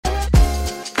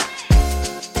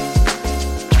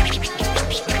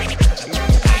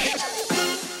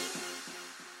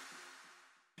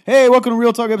Hey, welcome to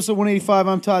Real Talk episode 185.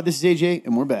 I'm Todd. This is AJ,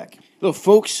 and we're back. Hello,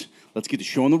 folks. Let's get the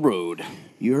show on the road.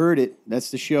 You heard it.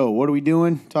 That's the show. What are we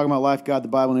doing? Talking about life, God, the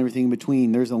Bible, and everything in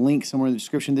between. There's a link somewhere in the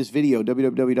description of this video,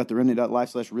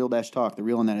 www.theremnant.life/real-talk. The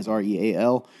real on that is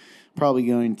REAL. Probably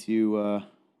going to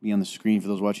be on the screen for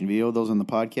those watching video. Those on the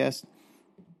podcast,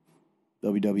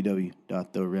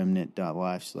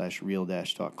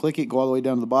 www.theremnant.life/real-talk. Click it, go all the way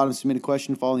down to the bottom, submit a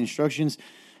question, follow the instructions.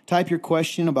 Type your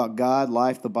question about God,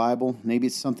 life, the Bible. Maybe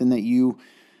it's something that you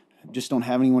just don't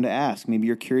have anyone to ask. Maybe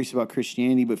you're curious about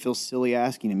Christianity but feel silly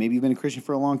asking it. Maybe you've been a Christian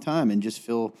for a long time and just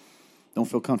don't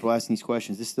feel comfortable asking these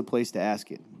questions. This is the place to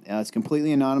ask it. It's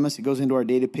completely anonymous. It goes into our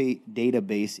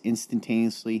database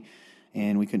instantaneously,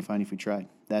 and we couldn't find it if we tried.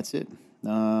 That's it.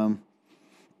 That's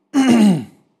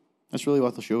really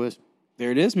what the show is. There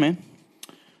it is, man.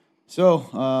 So,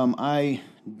 I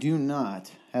do not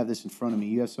have this in front of me.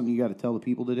 You have something you got to tell the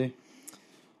people today?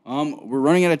 We're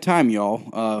running out of time, y'all.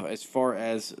 As far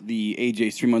as the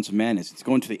AJ's 3 months of madness, it's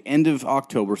going to the end of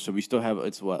October, so we still have a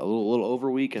little over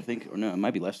a week, I think, or no, it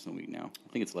might be less than a week now.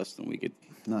 I think it's less than a week.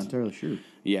 Not entirely sure.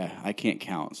 Yeah, I can't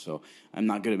count, so I'm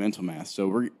not good at mental math.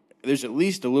 So there's at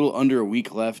least a little under a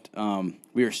week left.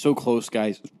 We are so close,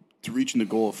 guys, to reaching the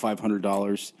goal of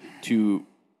 $500 to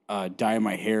dye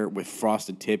my hair with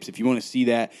frosted tips. If you want to see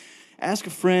that, ask a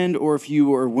friend, or if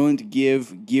you are willing to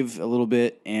give a little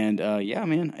bit. And yeah,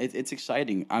 man, it's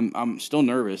exciting. I'm still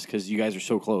nervous because you guys are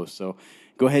so close. So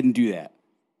go ahead and do that.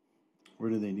 Where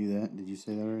do they do that? Did you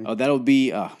say that already? Oh, that'll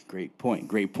be great point.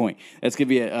 That's gonna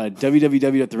be at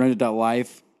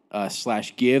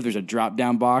www.theremnant.life/give. There's a drop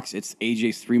down box. It's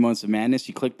AJ's 3 months of madness.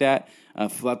 You click that,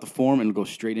 fill out the form, and it'll go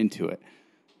straight into it.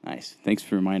 Nice. Thanks for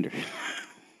the reminder.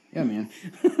 Yeah, man.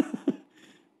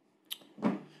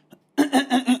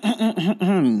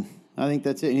 I think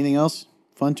that's it. Anything else?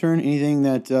 Fun turn? Anything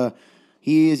that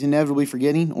he is inevitably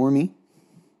forgetting, or me?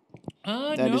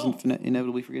 No. Isn't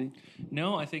inevitably forgetting?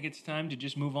 No, I think it's time to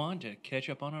just move on to catch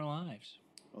up on our lives.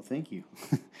 Well, thank you.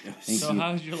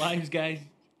 How's your lives guys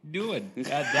doing?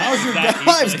 How's your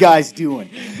lives guys doing?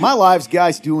 My lives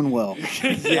guys doing well.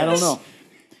 Yes. I don't know.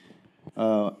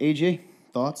 AJ,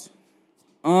 thoughts?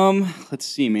 Let's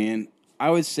see, man. I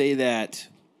would say that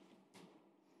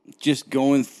just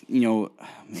going,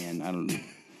 man, I don't know.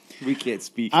 We can't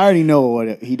speak. I already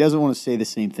know he doesn't want to say the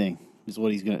same thing. This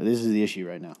is the issue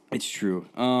right now. It's true.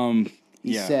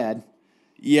 He's sad.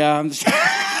 Yeah, I'm just.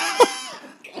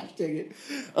 Gosh dang it.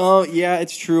 Yeah,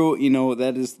 it's true.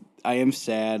 I am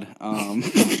sad.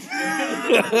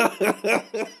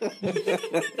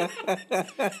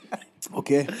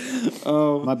 Okay.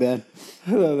 My bad.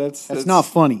 No, that's not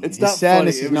funny. It's His not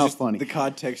sadness funny. is not funny. The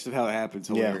context of how it happens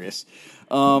hilarious.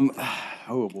 Oh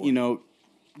boy.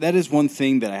 That is one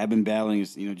thing that I have been battling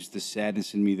is just the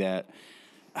sadness in me that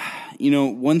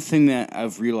one thing that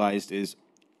I've realized is,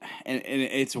 and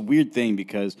it's a weird thing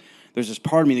because there's this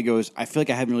part of me that goes, I feel like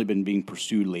I haven't really been being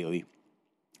pursued lately.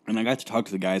 And I got to talk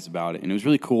to the guys about it, and it was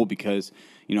really cool because,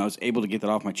 I was able to get that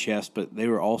off my chest, but they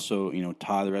were also,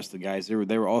 Todd, the rest of the guys, they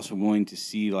were also willing to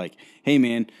see, like, hey,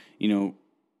 man, you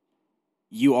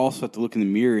also have to look in the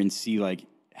mirror and see, like,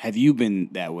 have you been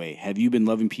that way? Have you been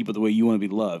loving people the way you want to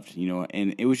be loved?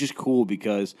 And it was just cool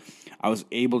because I was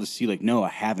able to see, like, no, I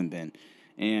haven't been.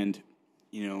 And,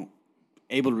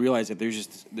 able to realize that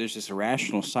there's this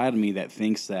irrational side of me that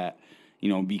thinks that,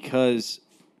 because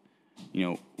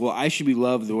well, I should be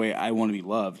loved the way I want to be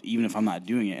loved, even if I'm not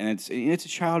doing it. And it's a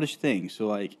childish thing. So,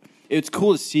 like, it's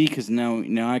cool to see because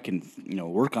now I can,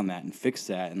 work on that and fix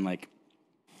that and, like,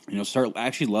 start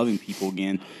actually loving people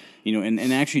again,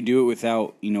 and actually do it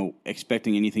without,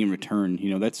 expecting anything in return.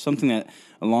 That's something that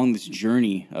along this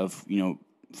journey of,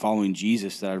 following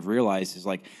Jesus that I've realized is,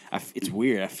 like, it's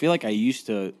weird. I feel like I used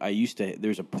to,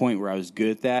 there's a point where I was good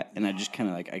at that, and I just kind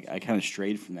of, like, I kind of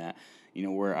strayed from that.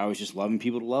 Where I was just loving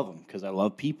people to love them because I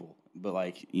love people. But,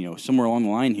 like, somewhere along the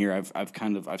line here,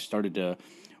 I've started to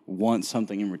want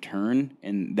something in return,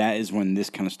 and that is when this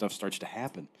kind of stuff starts to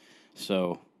happen.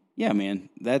 So, yeah, man,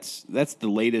 that's the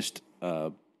latest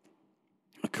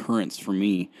occurrence for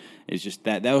me. Is just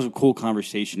that was a cool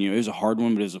conversation. It was a hard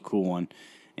one, but it was a cool one,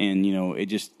 and it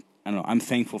just. I don't know. I'm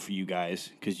thankful for you guys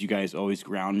because you guys always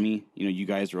ground me. You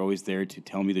guys are always there to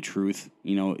tell me the truth.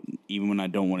 Even when I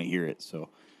don't want to hear it. So.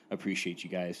 I appreciate you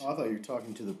guys. Oh, I thought you were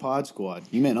talking to the pod squad.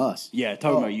 You meant us. Yeah,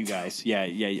 talking about you guys. Yeah.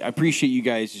 I appreciate you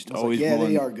guys just always.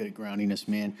 They are good at grounding us,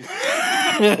 man.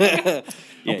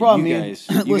 No problem, you man. guys.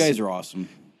 You guys are awesome.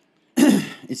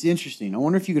 It's interesting. I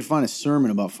wonder if you could find a sermon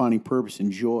about finding purpose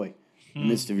and joy in the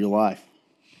midst of your life.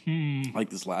 Like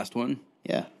this last one.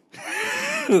 Yeah.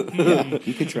 Yeah,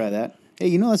 you could try that.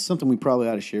 Hey, that's something we probably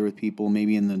ought to share with people.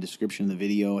 Maybe in the description of the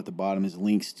video at the bottom is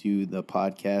links to the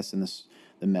podcast and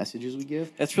the messages we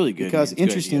give. That's really good. Because man. It's a good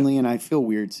interestingly, idea. and I feel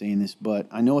weird saying this, but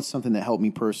I know it's something that helped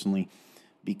me personally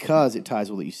because it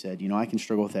ties with what you said. I can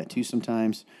struggle with that too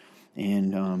sometimes.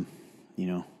 And,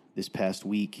 this past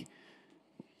week,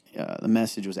 the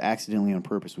message was accidentally on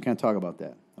purpose. We kind of talk about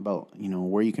that, about,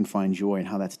 where you can find joy and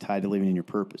how that's tied to living in your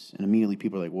purpose. And immediately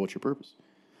people are like, well, what's your purpose?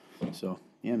 So,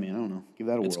 yeah, man, I don't know. Give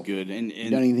that a That's whirl. good. And You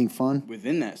done anything fun?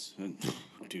 within that,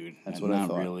 dude, That's what I not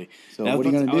thought. really. So That what are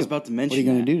you going to do? I was about to mention What are you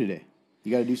going that. to do today?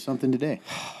 You got to do something today.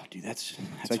 Dude, that's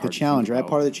It's like the challenge, right?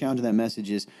 Part of the challenge of that message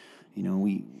is,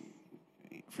 we,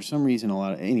 for some reason,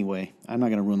 anyway, I'm not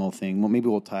going to ruin the whole thing. Well, maybe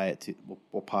we'll tie it to,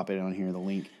 we'll pop it on here, the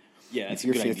link. Yeah, that's if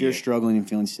a good you're idea. struggling and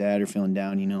feeling sad or feeling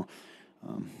down,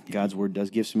 God's word does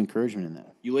give some encouragement in that.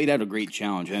 You laid out a great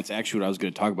challenge, and that's actually what I was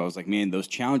going to talk about. I was like, man, those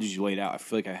challenges you laid out, I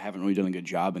feel like I haven't really done a good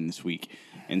job in this week.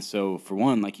 And so, for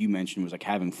one, like you mentioned, was like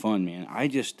having fun, man. I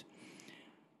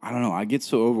don't know. I get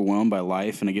so overwhelmed by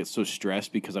life, and I get so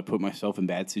stressed because I put myself in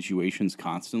bad situations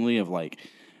constantly of like,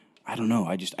 I don't know.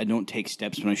 I don't take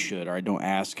steps when I should, or I don't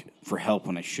ask for help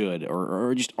when I should,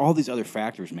 or just all these other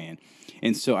factors, man.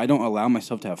 And so I don't allow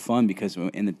myself to have fun because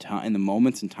in the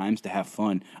moments and times to have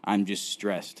fun, I'm just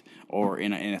stressed,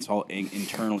 and it's all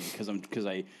internal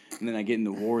and then I get in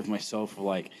the war with myself of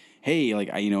like, hey,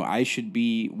 like I should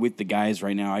be with the guys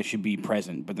right now. I should be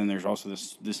present, but then there's also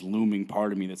this looming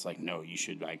part of me that's like, no,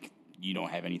 you don't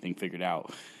have anything figured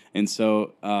out, and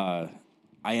so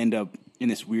I end up in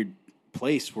this weird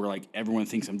place where like everyone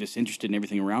thinks I'm disinterested in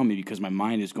everything around me because my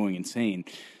mind is going insane.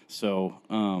 So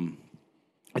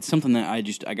it's something that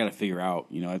I got to figure out.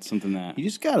 It's something that You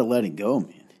just got to let it go,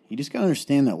 man. You just got to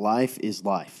understand that life is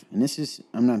life. And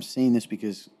I'm not saying this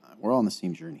because we're all on the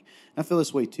same journey. I feel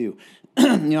this way too.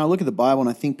 I look at the Bible and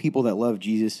I think people that love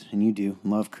Jesus, and you do,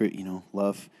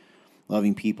 love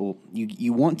loving people,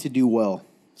 you want to do well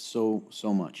so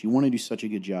much. You want to do such a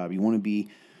good job. You want to be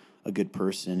a good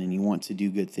person, and you want to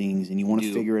do good things, and you want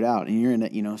to figure it out. And you're in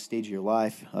that, stage of your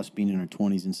life, us being in our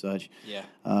 20s and such. Yeah.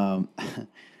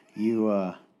 You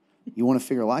want to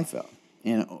figure life out.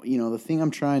 And, the thing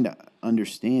I'm trying to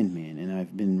understand, man, and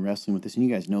I've been wrestling with this, and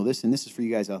you guys know this, and this is for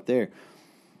you guys out there.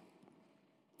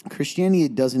 Christianity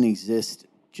doesn't exist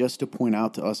just to point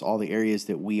out to us all the areas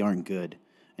that we aren't good.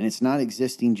 And it's not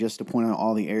existing just to point out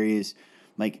all the areas,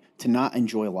 like, to not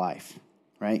enjoy life,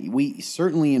 right? We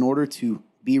certainly, in order to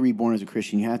be reborn as a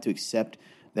Christian, you have to accept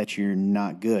that you're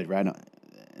not good, right?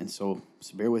 And so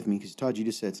bear with me, because Todd, you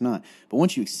just said it's not. But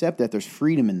once you accept that, there's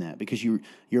freedom in that, because your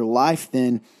life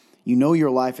then, your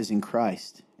life is in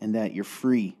Christ and that you're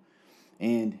free.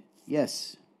 And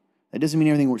yes, that doesn't mean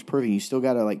everything works perfect. You still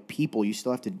got to, like people, you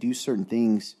still have to do certain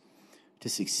things to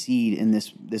succeed in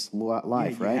this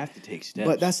life, you right? You have to take steps.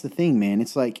 But that's the thing, man.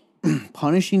 It's like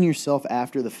punishing yourself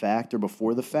after the fact or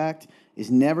before the fact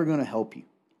is never going to help you.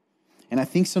 And I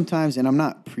think sometimes, and I'm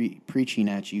not preaching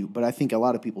at you, but I think a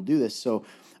lot of people do this. So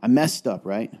I messed up,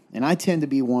 right? And I tend to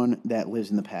be one that lives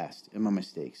in the past and my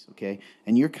mistakes, okay?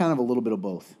 And you're kind of a little bit of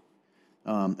both.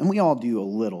 And we all do a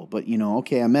little, but,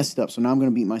 okay, I messed up, so now I'm going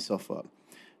to beat myself up.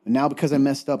 And now because I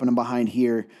messed up and I'm behind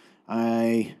here,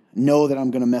 I know that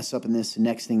I'm going to mess up in this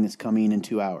next thing that's coming in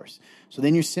 2 hours. So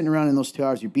then you're sitting around in those 2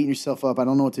 hours, you're beating yourself up. I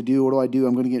don't know what to do. What do I do?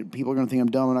 People are going to think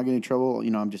I'm dumb. I'm not getting in trouble.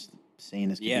 I'm just saying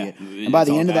this could be it. And by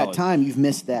the end of that time, you've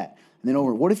missed that. And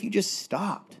then what if you just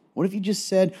stopped? What if you just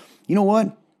said, you know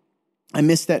what? I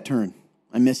missed that turn.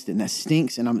 I missed it, and that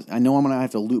stinks, and I know I'm going to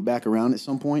have to loop back around at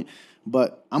some point,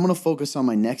 but I'm going to focus on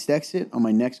my next exit, on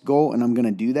my next goal, and I'm going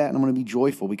to do that, and I'm going to be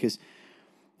joyful because,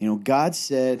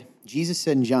 Jesus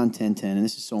said in John 10:10, and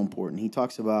this is so important. He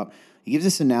gives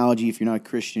this analogy. If you're not a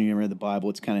Christian, you haven't read the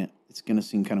Bible, it's going to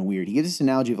seem kind of weird. He gives this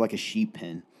analogy of like a sheep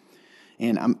pen.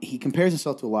 And he compares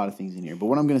himself to a lot of things in here. But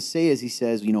what I'm going to say is he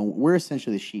says, we're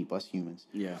essentially the sheep, us humans.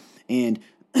 Yeah. And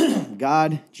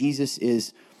God, Jesus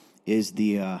is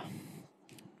the,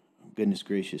 goodness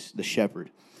gracious, the shepherd.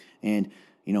 And,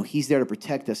 he's there to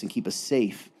protect us and keep us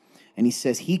safe. And he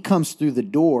says he comes through the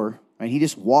door, right? He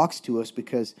just walks to us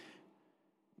because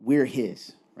we're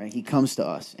his, right? He comes to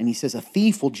us. And he says a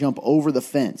thief will jump over the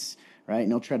fence, right?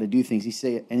 And he'll try to do things. He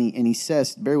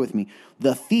says, bear with me,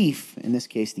 the thief, in this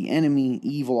case, the enemy,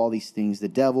 evil, all these things, the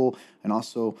devil, and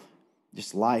also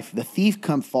just life. The thief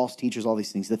false teachers, all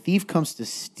these things. The thief comes to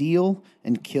steal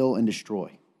and kill and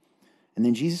destroy. And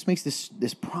then Jesus makes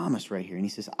this promise right here. And he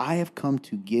says, I have come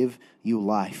to give you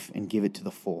life and give it to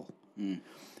the full.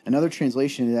 Another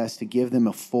translation is to give them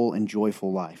a full and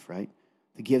joyful life, right?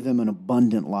 To give them an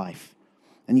abundant life.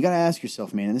 And you got to ask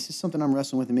yourself, man, and this is something I'm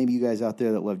wrestling with, and maybe you guys out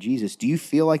there that love Jesus, do you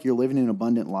feel like you're living an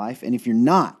abundant life? And if you're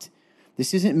not,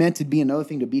 This isn't meant to be another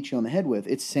thing to beat you on the head with.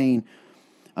 It's saying,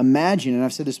 imagine, and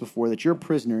I've said this before, that you're a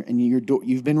prisoner and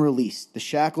you've been released. The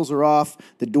shackles are off.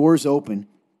 The door's open.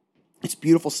 It's a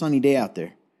beautiful sunny day out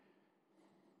there.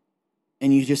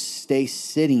 And you just stay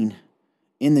sitting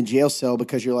in the jail cell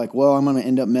because you're like, well, I'm going to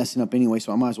end up messing up anyway,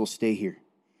 so I might as well stay here.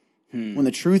 When the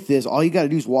truth is, all you got to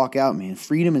do is walk out, man.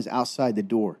 Freedom is outside the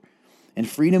door. And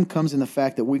freedom comes in the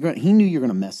fact that he knew you're going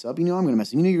to mess up. He knew I'm going to mess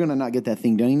up. He knew you're going to not get that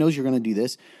thing done. He knows you're going to do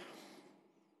this.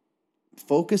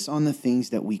 Focus on the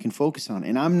things that we can focus on.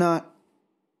 And I'm not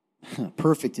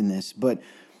perfect in this, but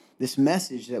this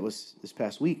message that was this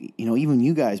past week, even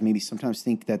you guys maybe sometimes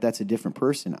think that that's a different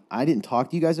person. I didn't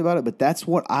talk to you guys about it, but that's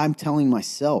what I'm telling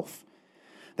myself.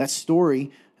 That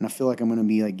story, and I feel like I'm going to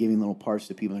be like giving little parts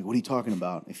to people, like, what are you talking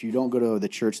about? If you don't go to the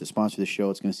church that sponsored the show,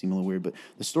 it's going to seem a little weird. But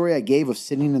the story I gave of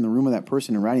sitting in the room of that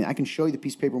person and writing, I can show you the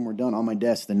piece of paper when we're done on my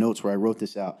desk, the notes where I wrote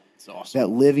this out. It's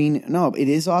awesome. It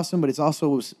is awesome, but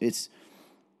it's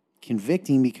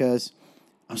convicting because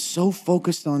I'm so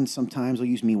focused on, sometimes I'll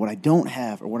use me, what I don't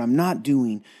have or what I'm not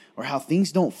doing or how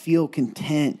things don't feel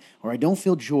content or I don't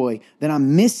feel joy, that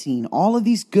I'm missing all of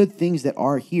these good things that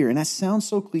are here. And that sounds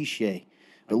so cliche,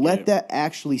 but let that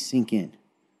actually sink in.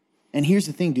 And here's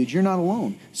the thing, dude, you're not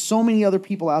alone. So many other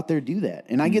people out there do that.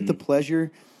 And I get the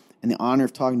pleasure and the honor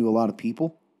of talking to a lot of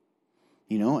people,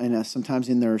 and sometimes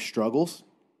in their struggles,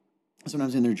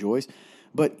 sometimes in their joys.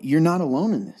 But you're not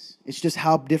alone in this. It's just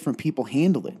how different people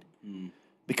handle it.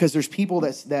 Because there's people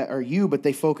that are you, but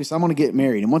they focus, I'm going to get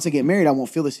married. And once I get married, I won't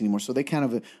feel this anymore. So they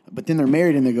but then they're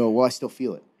married and they go, well, I still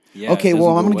feel it. Yeah, okay,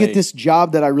 well, I'm going to get this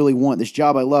job that I really want, this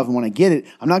job I love. And when I get it,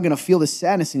 I'm not going to feel this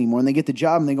sadness anymore. And they get the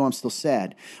job and they go, I'm still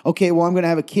sad. Okay, well, I'm going to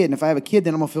have a kid. And if I have a kid,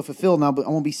 then I'm going to feel fulfilled and I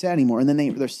won't be sad anymore. And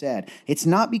then they're sad. It's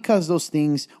not because those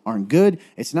things aren't good.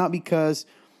 It's not because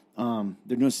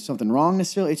they're doing something wrong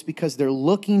necessarily. It's because they're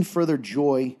looking for their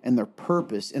joy and their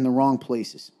purpose in the wrong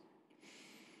places.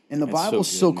 And the Bible's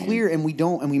so clear, and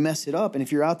we mess it up. And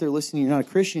if you're out there listening, you're not a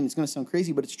Christian, it's going to sound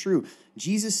crazy, but it's true.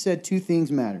 Jesus said two things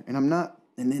matter. And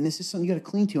then this is something you got to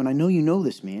cling to. And I know you know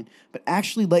this, man, but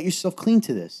actually let yourself cling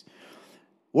to this.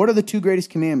 What are the two greatest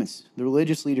commandments? The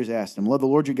religious leaders asked him. Love the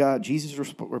Lord your God.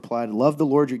 Jesus replied, love the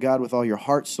Lord your God with all your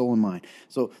heart, soul, and mind.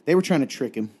 So they were trying to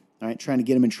trick him. Right, trying to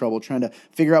get him in trouble, trying to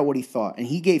figure out what he thought. And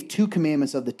he gave 2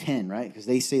 commandments of the 10, right? Because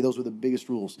they say those were the biggest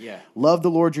rules. Yeah. Love the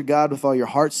Lord your God with all your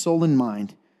heart, soul, and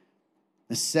mind.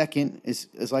 The second is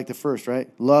like the first,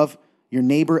 right? Love your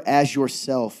neighbor as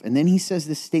yourself. And then he says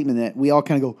this statement that we all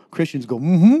kind of go, Christians go,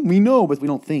 we know, but we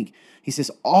don't think. He says,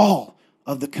 all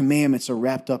of the commandments are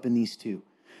wrapped up in these 2.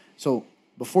 So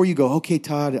before you go, okay,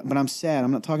 Todd, but I'm sad.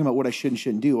 I'm not talking about what I should and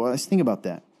shouldn't do. Well, let's think about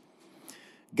that.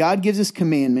 God gives us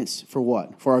commandments for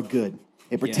what? For our good.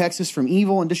 It protects us from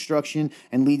evil and destruction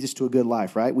and leads us to a good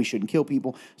life, right? We shouldn't kill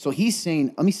people. So he's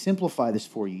saying, let me simplify this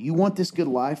for you. You want this good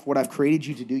life, what I've created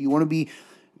you to do. You want to be,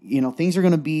 things are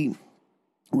going to be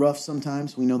rough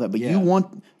sometimes. We know that. But you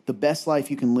want the best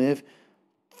life you can live.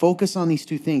 Focus on these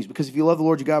 2 things. Because if you love the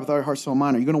Lord your God with all your heart, soul, and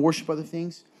mind, are you going to worship other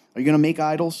things? Are you going to make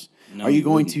idols? No, are you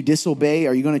going to disobey?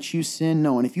 Are you going to choose sin?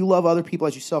 No. And if you love other people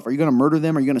as yourself, are you going to murder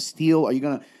them? Are you going to steal? Are you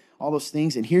going to... all those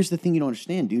things. And here's the thing you don't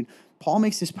understand, dude. Paul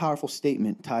makes this powerful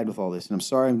statement tied with all this. And I'm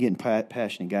sorry I'm getting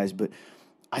passionate, guys, but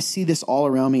I see this all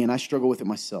around me and I struggle with it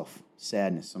myself.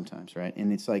 Sadness sometimes, right?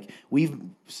 And it's like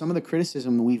some of the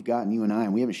criticism we've gotten, you and I,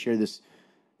 and we haven't shared this,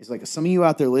 is like some of you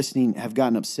out there listening have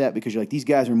gotten upset because you're like, these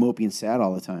guys are mopey and sad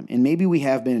all the time. And maybe we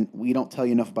have been, we don't tell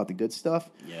you enough about the good stuff.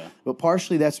 Yeah. But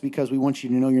partially that's because we want you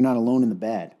to know you're not alone in the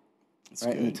bad, that's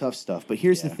right? Good. And the tough stuff. But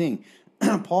here's the thing.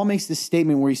 Paul makes this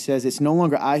statement where he says, it's no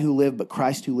longer I who live, but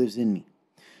Christ who lives in me.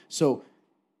 So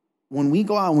when we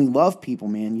go out and we love people,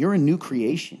 man, you're a new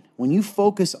creation. When you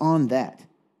focus on that,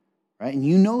 right? And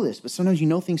you know this, but sometimes you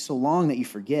know things so long that you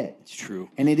forget. It's true.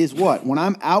 And it is what? When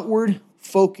I'm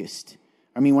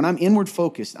when I'm inward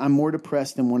focused, I'm more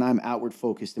depressed than when I'm outward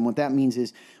focused. And what that means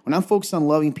is when I'm focused on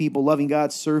loving people, loving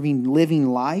God, serving, living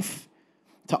life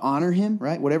to honor him,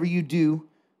 right? Whatever you do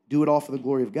it all for the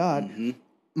glory of God.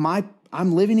 Mm-hmm.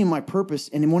 I'm living in my purpose,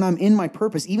 and when I'm in my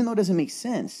purpose, even though it doesn't make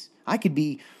sense, I could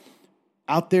be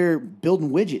out there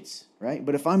building widgets, right?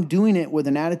 But if I'm doing it with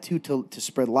an attitude to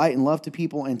spread light and love to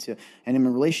people and in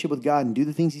a relationship with God and do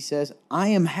the things he says, I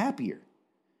am happier.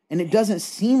 And it doesn't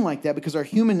seem like that because our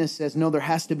humanness says, no, there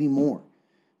has to be more.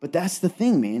 But that's the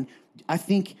thing, man. I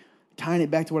think tying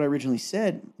it back to what I originally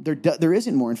said, there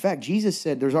isn't more. In fact, Jesus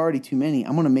said there's already too many.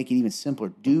 I'm going to make it even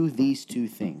simpler. Do these 2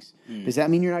 things. Does that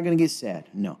mean you're not going to get sad?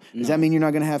 No. Does that mean you're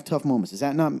not going to have tough moments? Does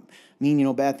that not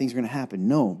mean, bad things are going to happen?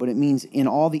 No. But it means in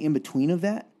all the in-between of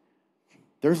that,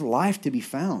 there's life to be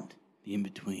found. The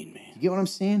in-between, man. You get what I'm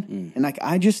saying? And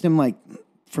I just am like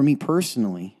for me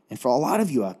personally, and for a lot of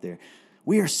you out there,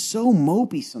 we are so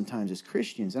mopey sometimes as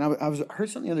Christians. And I heard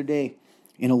something the other day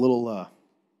in a little a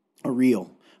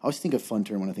reel. I always think of Fun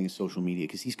Turn when I think of social media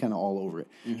because he's kind of all over it.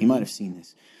 Mm-hmm. He might have seen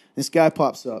this. This guy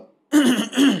pops up,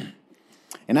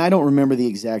 and I don't remember the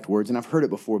exact words, and I've heard it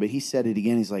before, but he said it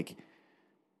again. He's like,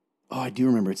 oh, I do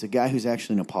remember. It's a guy who's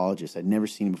actually an apologist. I'd never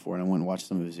seen him before, and I went and watched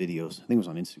some of his videos. I think it was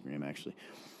on Instagram, actually.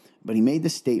 But he made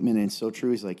this statement, and it's so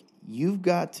true. He's like, you've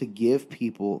got to give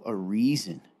people a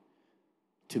reason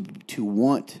to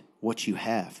want what you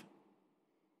have.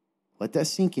 Let that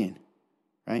sink in,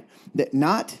 right? That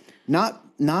not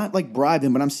like bribe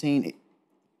them, but I'm saying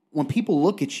when people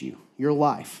look at you, your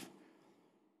life,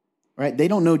 right? They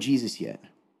don't know Jesus yet.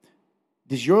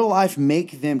 Does your life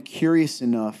make them curious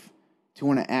enough to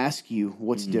want to ask you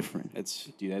what's different? That's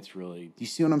really... Do you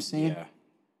see what I'm saying? Yeah.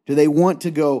 Do they want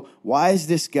to go, why is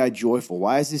this guy joyful?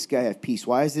 Why does this guy have peace?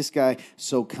 Why is this guy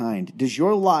so kind? Does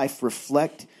your life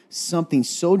reflect something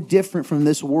so different from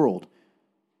this world?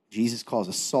 Jesus calls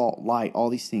us salt, light, all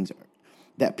these things.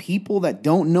 That people that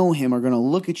don't know him are going to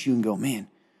look at you and go, man,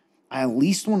 I at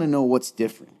least want to know what's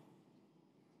different.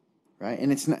 Right?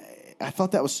 And it's not, I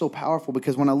thought that was so powerful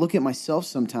because when I look at myself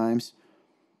sometimes,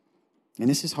 and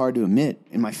this is hard to admit,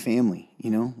 in my family,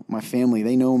 my family,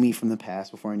 they know me from the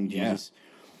past before I knew Jesus.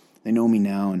 They know me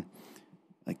now, and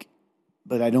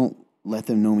but I don't let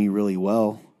them know me really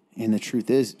well. And the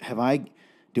truth is,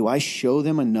 do I show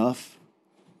them enough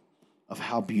of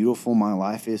how beautiful my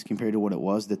life is compared to what it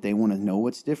was that they want to know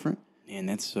what's different? Man,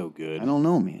 that's so good. I don't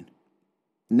know, man.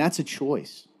 And that's a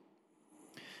choice.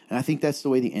 And I think that's the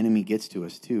way the enemy gets to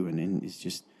us too. And it's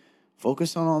just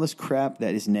focus on all this crap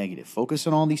that is negative. Focus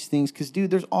on all these things because, dude,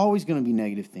 there's always going to be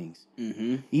negative things.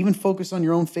 Mm-hmm. Even focus on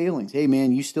your own failings. Hey,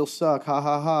 man, you still suck. Ha,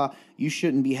 ha, ha. You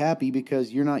shouldn't be happy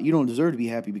because you don't deserve to be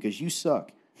happy because you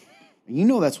suck. You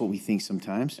know that's what we think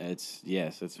sometimes. That's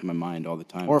in my mind all the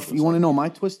time. Or if you want to know my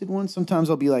twisted one, sometimes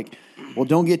I'll be like, well,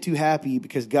 don't get too happy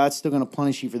because God's still going to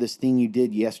punish you for this thing you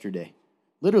did yesterday.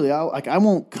 Literally, I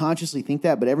won't consciously think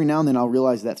that, but every now and then I'll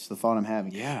realize that's the thought I'm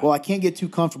having. Yeah. Well, I can't get too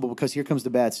comfortable because here comes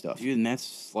the bad stuff. Dude, and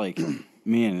that's like,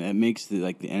 man, that makes the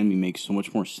enemy makes so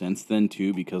much more sense then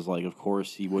too, because of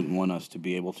course he wouldn't want us to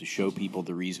be able to show people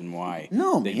the reason why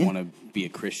they want to be a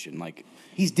Christian.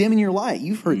 He's dimming your light.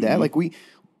 You've heard that.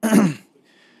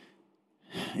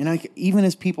 And even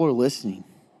as people are listening,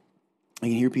 I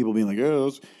can hear people being like,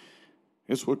 "Oh,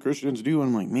 that's what Christians do." And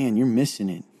I'm like, "Man, you're missing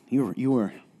it.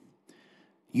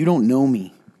 You don't know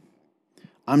me.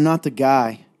 I'm not the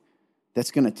guy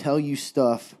that's going to tell you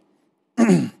stuff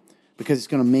because it's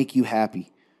going to make you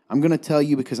happy. I'm going to tell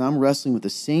you because I'm wrestling with the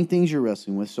same things you're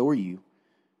wrestling with. So are you.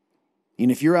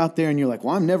 And if you're out there and you're like,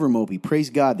 well, I'm never mopey. Praise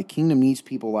God. The kingdom needs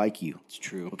people like you. It's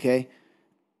true. Okay?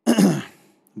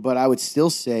 But I would still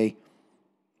say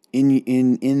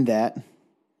in that,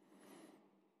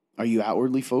 are you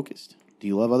outwardly focused? Do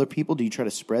you love other people? Do you try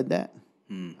to spread that?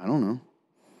 I don't know.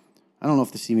 I don't know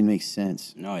if this even makes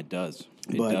sense. No, it does.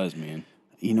 It does, man.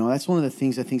 That's one of the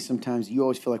things I think sometimes you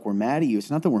always feel like we're mad at you.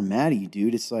 It's not that we're mad at you,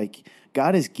 dude. It's like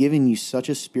God has given you such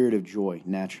a spirit of joy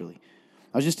naturally.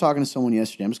 I was just talking to someone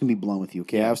yesterday. I'm just going to be blunt with you,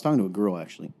 okay? Yeah. I was talking to a girl,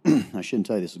 actually. I shouldn't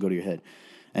tell you this. It'll go to your head.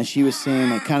 And she was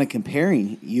saying, kind of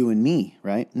comparing you and me,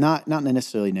 right? Not in a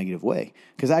necessarily negative way,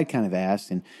 because I'd kind of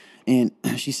asked. And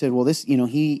she said, well, this,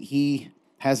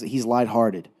 he's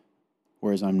lighthearted.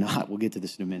 Whereas I'm not. We'll get to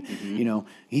this in a minute. Mm-hmm.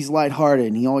 He's lighthearted,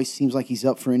 and he always seems like he's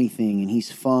up for anything, and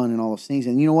he's fun and all those things.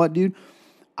 And you know what, dude?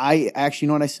 I actually,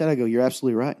 know what I said? I go, you're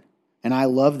absolutely right. And I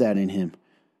love that in him.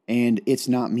 And it's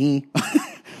not me,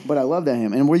 but I love that in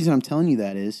him. And the reason I'm telling you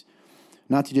that is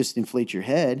not to just inflate your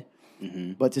head,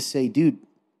 but to say, dude,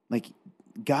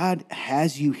 God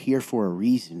has you here for a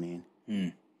reason,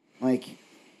 man.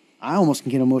 I almost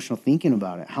can get emotional thinking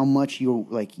about it, how much you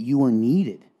are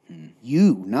needed.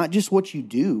 You, not just what you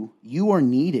do, you are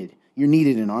needed. You're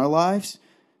needed in our lives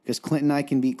because Clint and I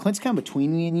Clint's kind of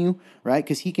between me and you, right?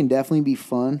 Because he can definitely be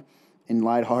fun and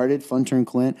lighthearted, Fun Turn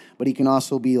Clint, but he can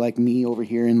also be like me over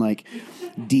here in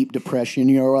deep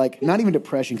depression, or not even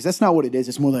depression, because that's not what it is.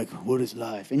 It's more like, what is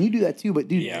life? And you do that too, but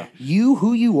dude,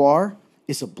 who you are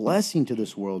is a blessing to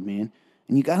this world, man.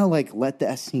 And you got to let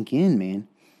that sink in, man,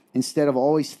 instead of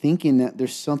always thinking that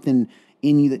there's something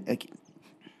in you that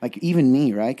even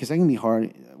me, right? Because I can be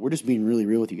hard. We're just being really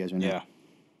real with you guys right now.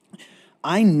 Yeah.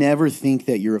 I never think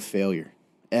that you're a failure,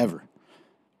 ever.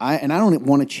 I don't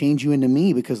want to change you into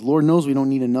me because Lord knows we don't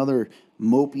need another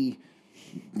mopey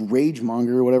rage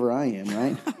monger or whatever I am,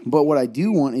 right? But what I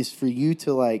do want is for you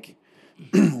to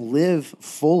live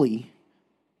fully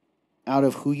out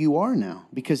of who you are now,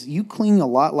 because you cling a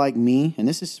lot like me, and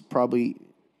this is probably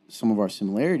some of our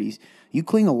similarities. You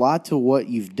cling a lot to what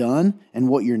you've done and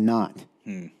what you're not,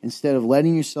 instead of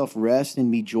letting yourself rest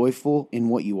and be joyful in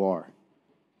what you are.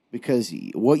 Because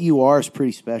what you are is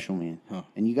pretty special, man.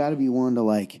 And you got to be one to,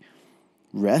 like,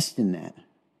 rest in that,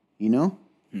 you know?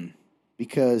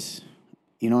 Because,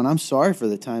 you know, and I'm sorry for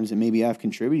the times that maybe I've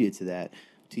contributed to that,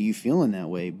 to you feeling that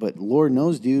way. But Lord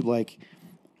knows, dude, like,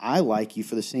 I like you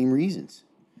for the same reasons.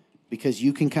 Because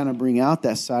you can kind of bring out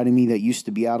that side of me that used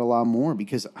to be out a lot more.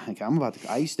 Because, like,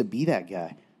 I used to be that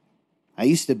guy. I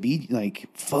used to be, like,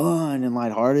 fun and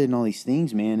lighthearted and all these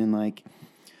things, man. And, like,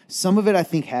 some of it I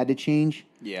think had to change.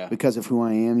 Yeah. Because of who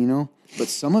I am, you know? But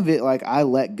some of it, like, I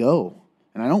let go.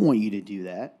 And I don't want you to do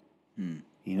that. You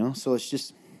know? So it's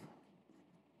just...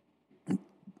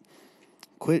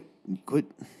 Quit.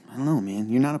 I don't know, man.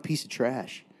 You're not a piece of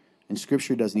trash. And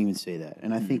Scripture doesn't even say that.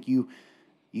 And I think you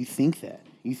think that.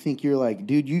 You think you're like,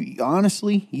 dude,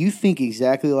 you think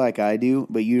exactly like I do,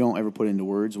 but you don't ever put into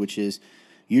words, which is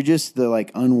you're just the,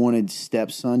 like, unwanted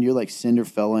stepson. You're like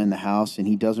Cinderfella in the house, and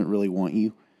he doesn't really want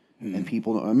you. And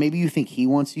people don't. Maybe you think he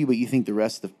wants you, but you think the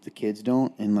rest of the kids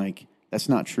don't. And, like, that's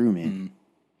not true, man.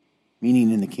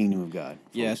 Meaning in the kingdom of God.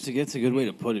 Yeah, it's a good way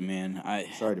to put it, man.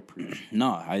 Sorry to preach.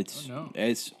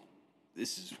 This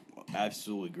is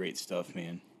absolutely great stuff,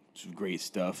 man. It's great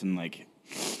stuff, and, like,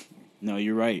 no,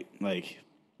 you're right. Like,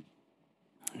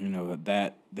 you know,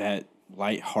 that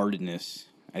lightheartedness.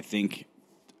 I think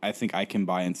I can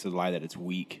buy into the lie that it's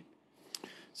weak.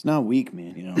 It's not weak,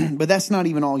 man. You know, but that's not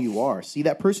even all you are. See,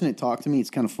 that person that talked to me, it's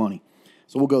kind of funny.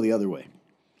 So we'll go the other way,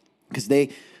 because I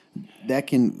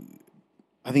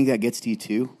think that gets to you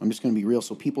too. I'm just going to be real,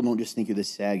 so people don't just think you're this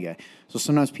sad guy. So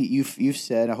sometimes you've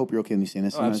said, I hope you're okay with me saying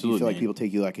this. Sometimes you feel like people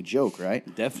take you like a joke, right?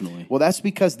 Definitely. Well, that's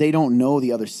because they don't know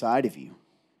the other side of you.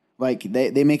 Like,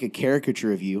 they make a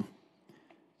caricature of you,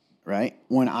 right?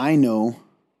 When I know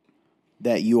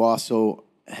that you also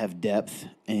have depth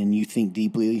and you think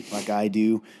deeply like I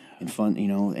do, and fun, you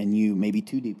know, and you maybe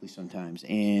too deeply sometimes.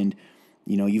 And,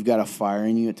 you know, you've got a fire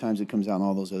in you at times that comes out and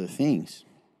all those other things.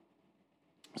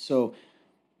 So,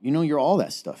 you know, you're all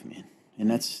that stuff, man. And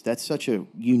that's such a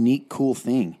unique, cool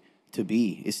thing to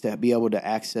be, is to be able to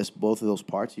access both of those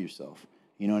parts of yourself.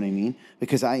 You know what I mean?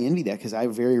 Because I envy that, because I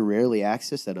very rarely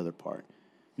access that other part.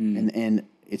 And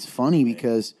it's funny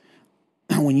because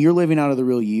when you're living out of the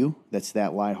real you, that's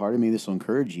that lighthearted, maybe this will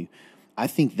encourage you. I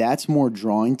think that's more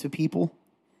drawing to people,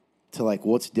 to, like,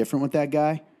 what's different with that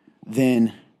guy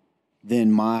than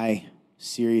my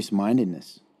serious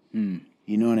mindedness.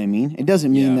 You know what I mean? It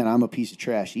doesn't mean that I'm a piece of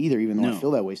trash either, even though I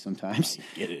feel that way sometimes.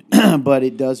 I get it. But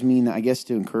it does mean, I guess,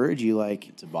 to encourage you, like,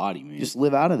 It's a body, man. just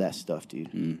live out of that stuff,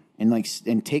 dude.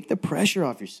 And take the pressure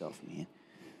off yourself, man.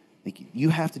 Like, you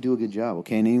have to do a good job,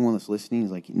 okay? And anyone that's listening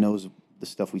is, like, knows the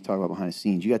stuff we talk about behind the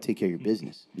scenes. You got to take care of your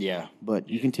business. Yeah. But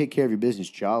you can take care of your business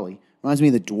jolly. Reminds me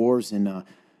of the dwarves in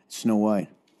Snow White.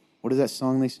 What is that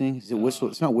song they sing? Is it Whistle?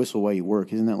 It's not Whistle While You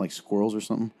Work. Isn't that like squirrels or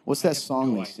something? What's that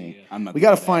song they sing? We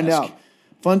got to find out.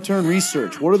 Fun turn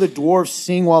research. What do the dwarves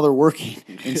sing while they're working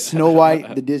in Snow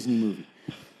White, the Disney movie?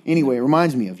 Anyway, it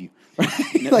reminds me of you.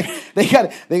 Like, they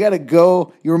got to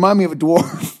go. You remind me of a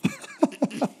dwarf.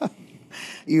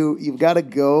 You've got to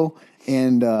go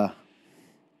and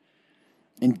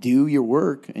do your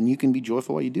work, and you can be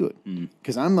joyful while you do it.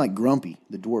 Because I'm like Grumpy,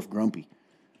 the dwarf Grumpy,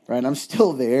 right? I'm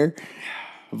still there,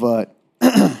 but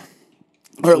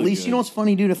or at least, you know what's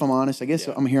funny, dude? If I'm honest, I guess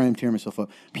I'm tearing myself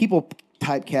up. People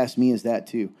typecast me as that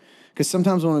too, because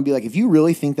sometimes I want to be like, if you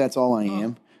really think that's all I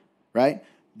am, right?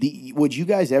 Would you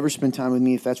guys ever spend time with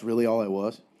me if that's really all I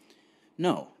was?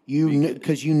 No.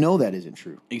 Because you know that isn't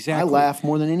true. Exactly. I laugh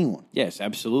more than anyone. Yes,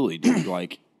 absolutely, dude.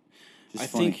 Like, I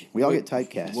think we all get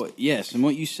typecast. Yes, and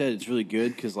what you said is really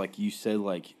good, because, like, you said,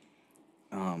 like,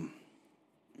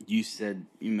 you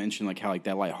mentioned, like, how, like,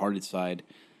 that lighthearted side,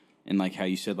 and, like, how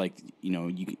you said, like, you know,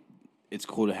 it's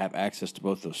cool to have access to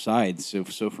both those sides.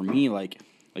 So for me, like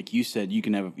you said, you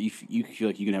feel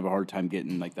like you can have a hard time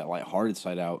getting, like, that lighthearted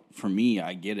side out. For me,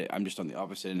 I get it. I'm just on the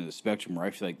opposite end of the spectrum, where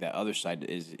I feel like that other side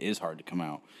is hard to come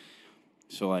out.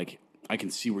 So, like, I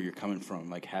can see where you're coming from,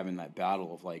 like, having that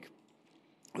battle of, like,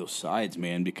 those sides,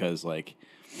 man, because, like,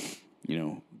 you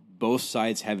know, both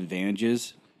sides have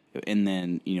advantages, and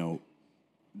then, you know,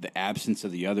 the absence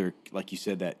of the other, like you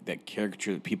said, that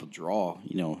caricature that people draw,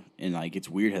 you know, and, like, it's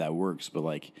weird how that works, but,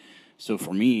 like, so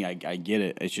for me, I get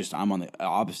it. It's just I'm on the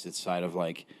opposite side of,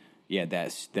 like, yeah,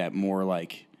 that more,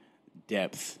 like,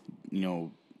 depth, you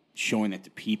know, showing it to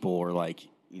people, or, like,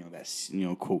 you know, that, you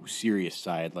know, quote, serious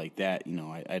side like that, you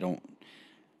know, I don't,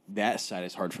 that side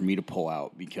is hard for me to pull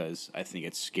out, because I think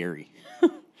it's scary.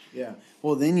 Yeah.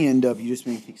 Well, then you end up, you just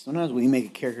make, sometimes we make a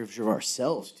caricature of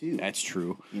ourselves, too. That's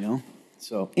true. You know?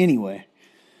 So, anyway,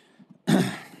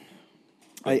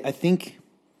 I think,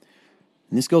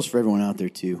 and this goes for everyone out there,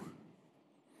 too.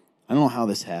 I don't know how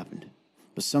this happened,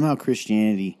 but somehow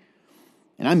Christianity,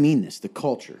 and I mean this, the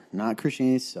culture, not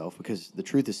Christianity itself, because the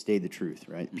truth has stayed the truth,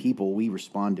 right? Mm-hmm. People, we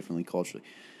respond differently culturally.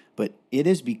 But it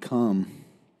has become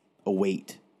a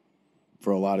weight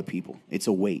for a lot of people. It's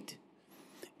a weight.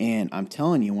 And I'm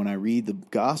telling you, when I read the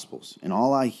Gospels and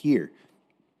all I hear,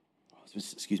 it's been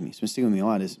sticking with me a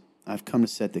lot, is I've come to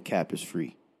set the captives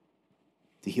free,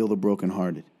 to heal the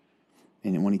brokenhearted.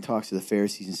 And when he talks to the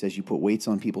Pharisees and says, you put weights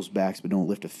on people's backs, but don't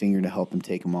lift a finger to help them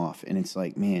take them off. And it's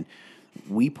like, man,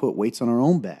 we put weights on our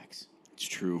own backs. It's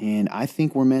true. And I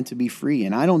think we're meant to be free.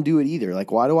 And I don't do it either.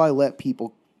 Like, why do I let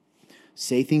people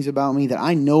say things about me that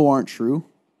I know aren't true?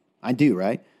 I do,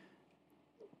 right?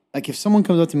 Like, if someone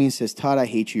comes up to me and says, Todd, I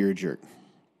hate you, you're a jerk.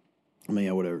 I mean,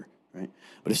 yeah, whatever, right?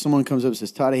 But if someone comes up and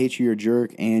says, Todd, I hate you, you're a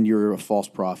jerk, and you're a false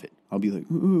prophet, I'll be like,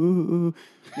 ooh,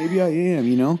 maybe I am,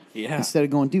 you know? Yeah. Instead of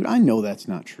going, dude, I know that's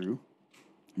not true.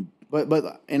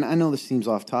 But and I know this seems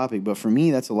off topic, but for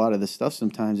me, that's a lot of the stuff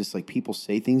sometimes. It's like people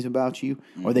say things about you,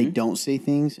 or they don't say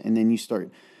things, and then you start,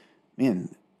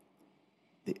 man,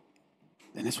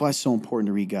 and that's why it's so important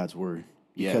to read God's word.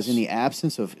 Because in the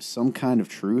absence of some kind of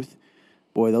truth,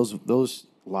 boy, those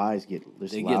lies get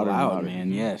louder and louder.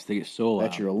 Man. Yes, they get so loud.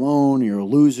 That you're alone, you're a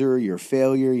loser, you're a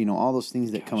failure, you know, all those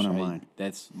things that come in our mind.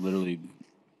 That's literally,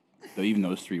 even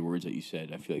those 3 words that you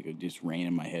said, I feel like it just ran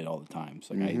in my head all the time.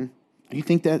 It's like You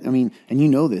think that, I mean, and you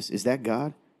know this, is that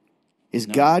God? Is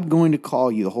God going to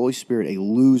call you, the Holy Spirit, a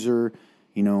loser,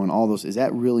 you know, and all those? Is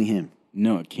that really him?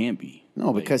 No, it can't be.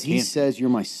 No, because he says you're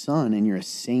my son and you're a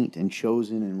saint and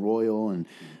chosen and royal and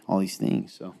all these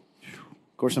things. So,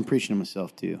 of course, I'm preaching to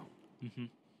myself too. Mm-hmm.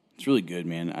 It's really good,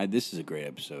 man. This is a great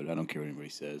episode. I don't care what anybody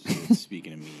says. It's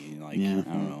speaking to me. Like, I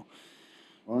don't know.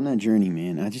 Well, on that journey,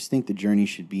 man, I just think the journey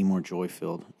should be more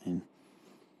joy-filled and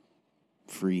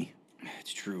free.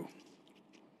 It's true.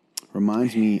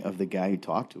 Reminds me of the guy who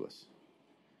talked to us.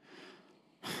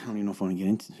 I don't even know if I want to get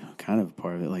into kind of a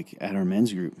part of it, like at our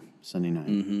men's group Sunday night.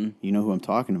 Mm-hmm. You know who I'm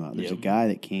talking about. There's a guy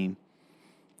that came,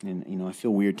 and, you know, I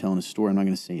feel weird telling his story. I'm not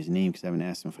going to say his name because I haven't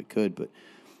asked him if I could, but,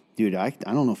 dude, I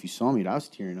don't know if you saw me, but I was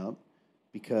tearing up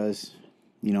because,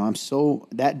 you know,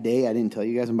 that day I didn't tell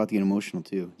you guys, I'm about to get emotional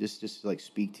too. Just to, like,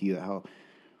 speak to you how,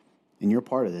 and you're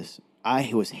part of this,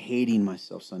 I was hating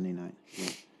myself Sunday night. You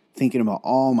know, thinking about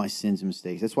all my sins and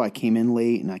mistakes. That's why I came in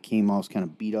late, and I was kind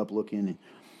of beat up looking, and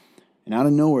out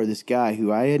of nowhere, this guy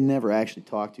who I had never actually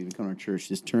talked to come to our church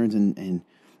just turns and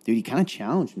dude, he kind of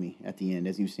challenged me at the end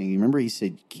as he was saying, you remember, he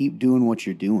said, keep doing what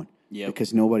you're doing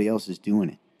because nobody else is doing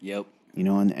it. Yep. You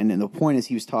know, and the point is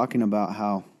he was talking about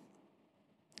how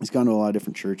he's gone to a lot of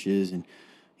different churches, and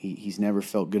he's never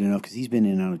felt good enough because he's been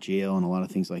in and out of jail and a lot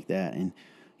of things like that. And,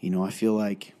 you know, I feel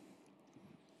like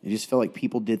it just felt like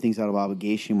people did things out of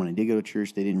obligation. When I did go to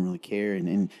church, they didn't really care.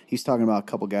 And he's talking about a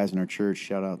couple guys in our church.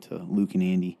 Shout out to Luke and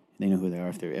Andy. They know who they are.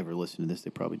 If they ever listen to this,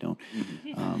 they probably don't.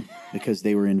 Because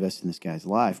they were invested in this guy's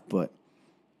life. But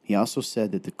he also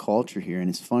said that the culture here, and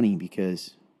it's funny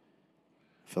because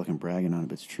I feel like I'm bragging on it,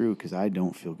 but it's true because I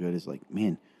don't feel good. Is like,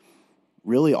 man,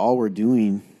 really all we're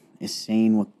doing is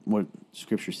saying what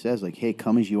Scripture says. Like, hey,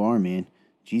 come as you are, man.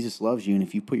 Jesus loves you, and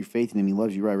if you put your faith in him, he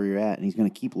loves you right where you're at, and he's going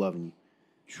to keep loving you.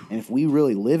 And if we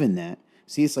really live in that,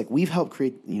 see, it's like we've helped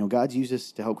create, you know, God's used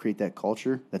us to help create that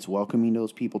culture that's welcoming to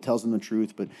those people, tells them the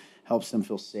truth, but helps them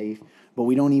feel safe. But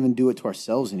we don't even do it to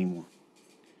ourselves anymore.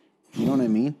 You know what I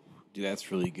mean? Dude,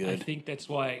 that's really good. I think that's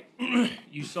why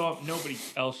you saw, nobody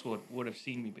else would have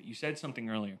seen me, but you said something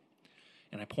earlier,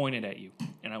 and I pointed at you,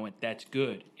 and I went, that's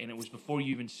good. And it was before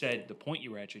you even said the point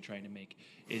you were actually trying to make,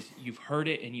 is you've heard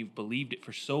it and you've believed it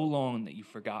for so long that you've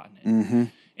forgotten it. Mm-hmm.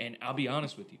 And I'll be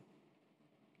honest with you.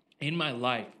 In my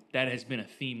life, that has been a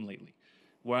theme lately,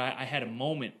 where I had a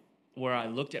moment where I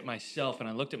looked at myself, and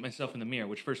I looked at myself in the mirror,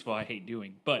 which, first of all, I hate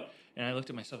doing. And I looked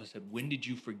at myself and said, when did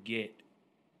you forget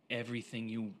everything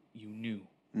you knew?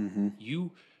 Mm-hmm.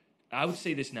 I would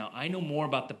say this now. I know more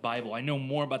about the Bible. I know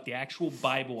more about the actual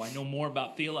Bible. I know more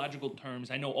about theological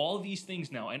terms. I know all of these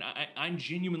things now, and I'm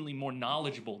genuinely more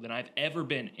knowledgeable than I've ever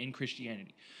been in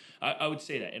Christianity. I would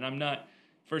say that. And I'm not,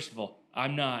 first of all,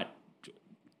 I'm not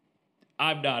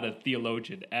a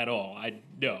theologian at all.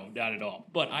 No, not at all.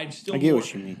 But I'm still. I get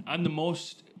what you mean. I'm the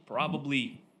most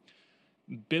probably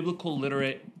biblical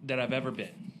literate that I've ever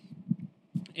been.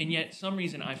 And yet, some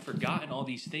reason, I've forgotten all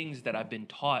these things that I've been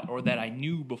taught or that I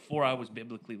knew before I was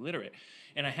biblically literate.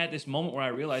 And I had this moment where I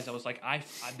realized I was like, I've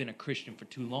been a Christian for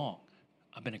too long.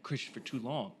 I've been a Christian for too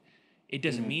long. It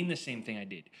doesn't mean the same thing I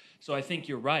did. So I think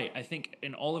you're right. I think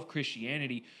in all of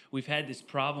Christianity, we've had this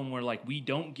problem where like we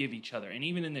don't give each other. And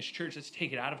even in this church, let's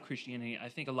take it out of Christianity. I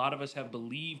think a lot of us have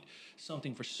believed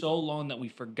something for so long that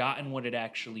we've forgotten what it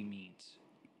actually means.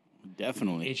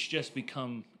 Definitely. It's just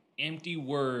become empty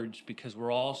words because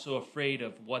we're all so afraid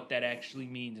of what that actually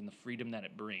means and the freedom that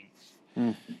it brings.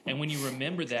 And when you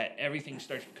remember that, everything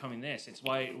starts becoming this. It's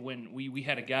why when we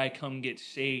had a guy come get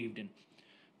saved and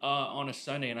on a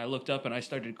Sunday, and I looked up and I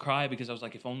started to cry because I was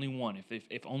like, if only one,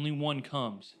 if only one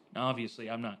comes. Now, obviously,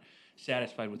 I'm not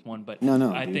satisfied with one, but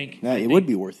No, I dude. think it would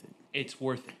be worth it. it's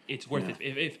worth it. It's worth it.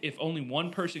 If only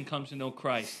one person comes to know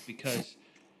Christ because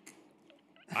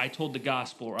I told the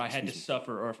gospel or I had to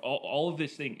suffer or if all of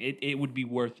this thing, it would be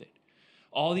worth it.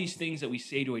 All these things that we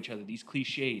say to each other, these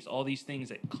cliches, all these things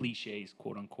that cliches,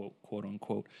 quote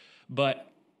unquote, but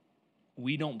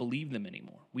we don't believe them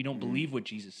anymore. We don't believe what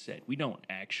Jesus said. We don't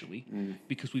actually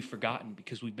because we've forgotten,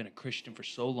 because we've been a Christian for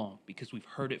so long, because we've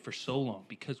heard it for so long,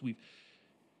 because we've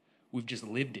just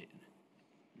lived it.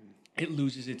 It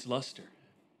loses its luster.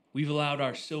 We've allowed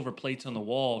our silver plates on the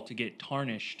wall to get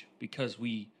tarnished because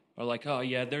we are like, oh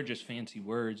yeah, they're just fancy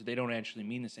words. They don't actually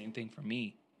mean the same thing for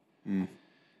me. And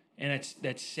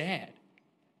that's sad.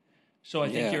 So I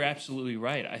think you're absolutely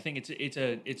right. I think it's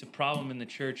a problem in the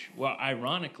church. Well,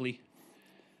 ironically,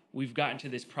 we've gotten to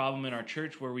this problem in our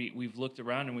church where we've looked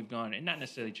around and we've gone, and not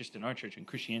necessarily just in our church, in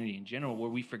Christianity in general,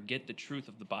 where we forget the truth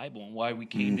of the Bible and why we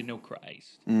came to know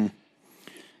Christ.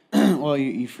 Well,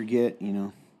 you forget,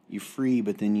 you're free,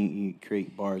 but then you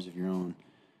create bars of your own,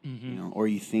 or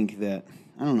you think that,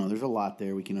 I don't know, there's a lot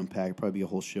there we can unpack. It'd probably be a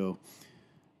whole show,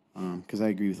 because I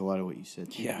agree with a lot of what you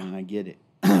said, too, and I get it.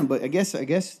 But I guess,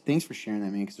 thanks for sharing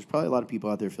that, man, because there's probably a lot of people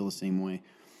out there feel the same way.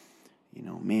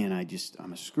 Man,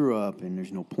 I'm a screw up, and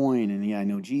there's no point, and yeah, I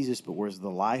know Jesus, but where's the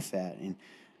life at? And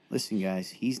listen, guys,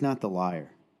 he's not the liar.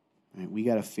 Right? We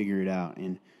got to figure it out,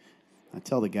 and I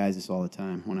tell the guys this all the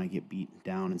time when I get beat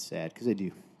down and sad, because I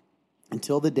do.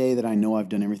 Until the day that I know I've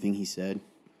done everything he said,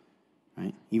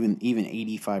 right? Even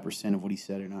 85% of what he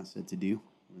said or not said to do,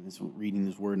 reading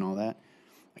his word and all that,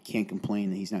 I can't complain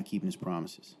that he's not keeping his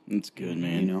promises. That's good,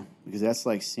 man. Because that's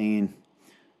like saying,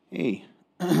 hey,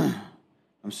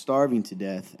 I'm starving to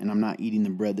death, and I'm not eating the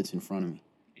bread that's in front of me.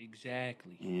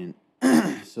 Exactly. And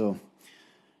so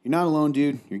you're not alone,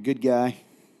 dude. You're a good guy.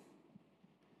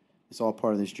 It's all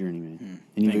part of this journey, man.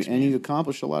 And you've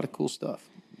accomplished a lot of cool stuff.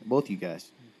 Both you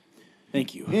guys.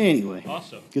 Thank you. Anyway.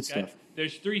 Also, good stuff.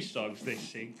 There's 3 songs they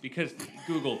sing because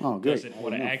Google great. doesn't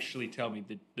want to actually tell me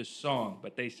the song,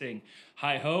 but they sing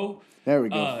 "Hi Ho." There we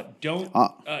go.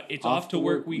 It's off to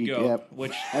work we go, yep.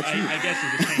 which I guess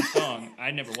is the same song.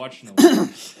 I never watched no.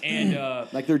 And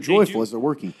like they're joyful as they're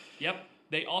working. Yep.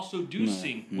 They also do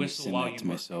sing "Whistle While You Work."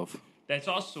 Myself. That's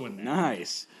also in there.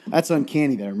 Nice. That's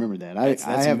uncanny that I remember that. That's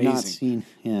I have amazing. not seen.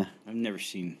 Yeah. I've never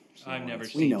seen. I've never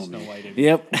We know, seen Snow man. White.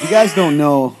 Yep. If you guys don't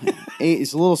know,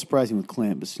 it's a little surprising with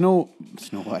Clint, but Snow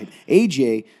White,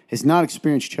 AJ has not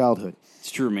experienced childhood. It's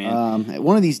true, man.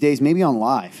 One of these days, maybe on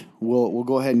live, we'll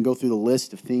go ahead and go through the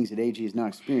list of things that AJ has not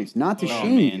experienced. Not to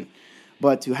shame you,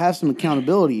 but to have some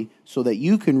accountability so that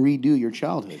you can redo your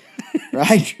childhood.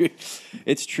 Right?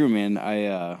 It's true,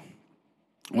 man.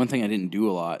 One thing I didn't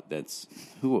do a lot. That's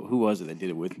who was it that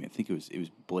did it with me? I think it was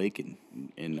Blake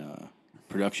and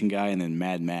production guy, and then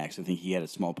Mad Max. I think he had a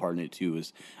small part in it too.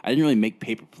 I didn't really make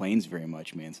paper planes very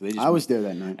much, man. So I was there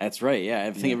that night. That's right. Yeah,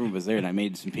 I think everyone was there, and I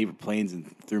made some paper planes and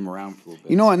threw them around for a little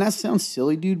bit. And that sounds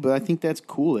silly, dude, but I think that's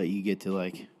cool that you get to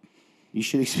you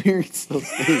should experience those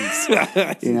things.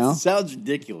 It sounds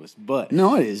ridiculous, but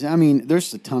no, it is. I mean,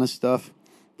 there's a ton of stuff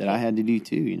that I had to do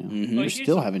too, I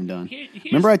still haven't done.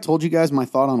 Remember I told you guys my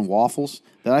thought on waffles?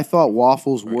 That I thought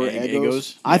waffles were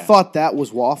Eggos? Yeah. I thought that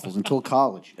was waffles until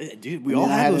college. Dude, we all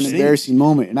had those an embarrassing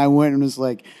moment, and I went and was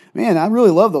like, man, I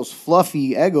really love those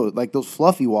fluffy Eggos, like those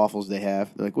fluffy waffles they have.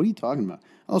 They're like, what are you talking about?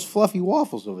 Those fluffy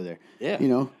waffles over there.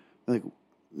 Yeah. Like,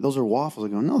 those are waffles. I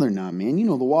go, no, they're not, man.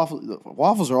 The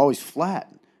waffles are always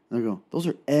flat. And I go, those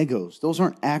are Eggos. Those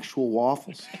aren't actual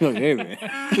waffles. Hey, man.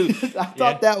 I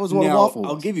thought that was what a waffle was.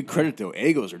 I'll give you credit, though.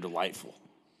 Eggos are delightful.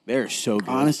 They're so good.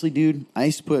 Honestly, dude, I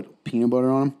used to put peanut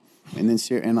butter on them, and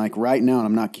then right now, and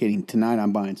I'm not kidding, tonight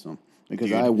I'm buying some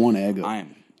because I want Eggo. I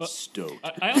am stoked.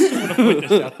 I also want to put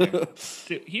this out there.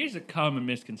 So here's a common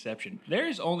misconception. There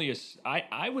is only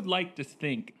I would like to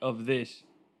think of this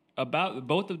about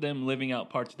both of them living out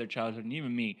parts of their childhood, and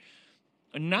even me.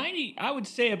 90, I would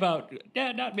say about,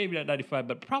 maybe not 95,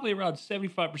 but probably around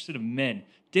 75% of men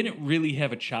didn't really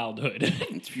have a childhood.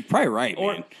 You're probably right,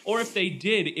 man. Or if they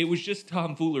did, it was just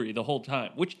tomfoolery the whole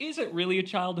time, which isn't really a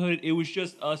childhood. It was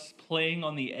just us playing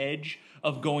on the edge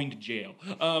of going to jail.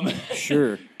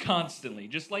 Sure. Constantly.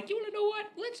 Just like, you want to know what?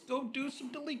 Let's go do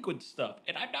some delinquent stuff.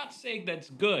 And I'm not saying that's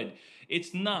good.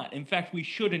 It's not. In fact, we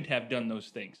shouldn't have done those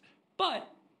things. But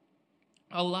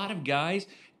a lot of guys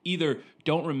either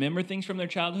don't remember things from their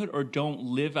childhood or don't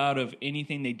live out of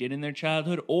anything they did in their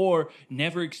childhood or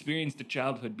never experienced a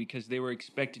childhood because they were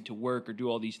expected to work or do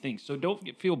all these things. So don't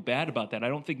feel bad about that. I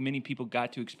don't think many people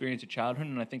got to experience a childhood,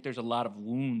 and I think there's a lot of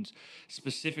wounds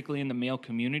specifically in the male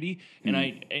community. And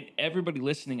and everybody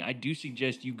listening, I do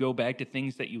suggest you go back to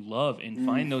things that you love and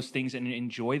find those things and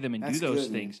enjoy them and That's do those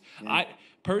good, man. things. Yeah.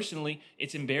 Personally,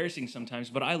 it's embarrassing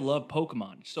sometimes, but I love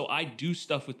Pokemon. So I do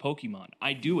stuff with Pokemon.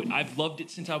 I do it. I've loved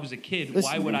it since I was a kid.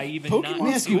 Listen, Why would man, I even Let not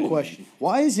me ask do you a it? question.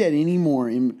 Why is that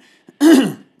anymore?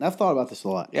 I've thought about this a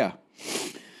lot. Yeah.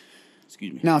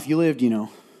 Excuse me. Now, if you lived,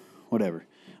 whatever.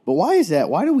 But why is that?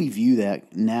 Why do we view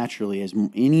that naturally as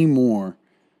any more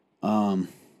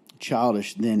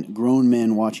childish than grown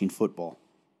men watching football?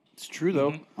 It's true,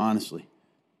 though. Honestly.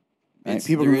 Right? It's-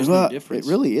 People there go, is no "Well, difference." it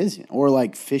really isn't. Or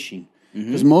like fishing.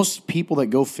 Because most people that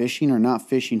go fishing are not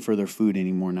fishing for their food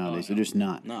anymore nowadays. They're just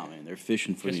not. No, man, they're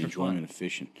fishing for Just the for fun. enjoyment of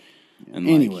fishing. And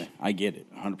Anyway. I get it,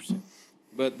 100%.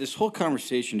 But this whole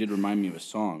conversation did remind me of a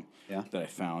song Yeah. that I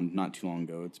found not too long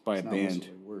ago. It's by a Not band.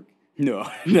 whistle at work.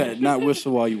 No, not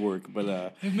Whistle While You Work, but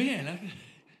Man,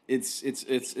 it's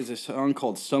a song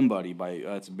called Somebody by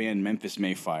it's a band Memphis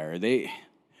Mayfire.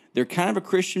 They're kind of a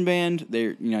Christian band.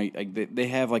 They're they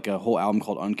have like a whole album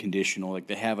called Unconditional. Like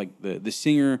they have like the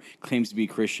singer claims to be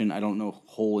Christian. I don't know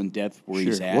whole in depth where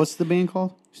he's at. What's the band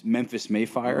called? Memphis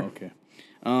Mayfire? Oh, okay.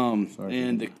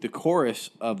 And the chorus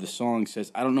of the song says,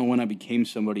 "I don't know when I became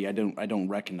somebody I don't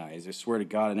recognize. I swear to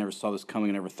God, I never saw this coming.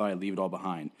 I never thought I'd leave it all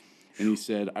behind." And he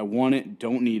said, "I want it,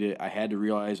 don't need it. I had to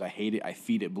realize I hate it. I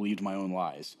feed it, believed my own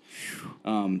lies.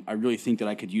 I really think that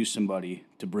I could use somebody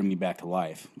to bring me back to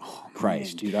life.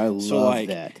 Christ, Man, dude, I love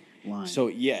that line. So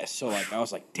I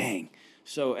was like, dang.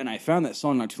 So and I found that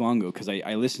song not too long ago because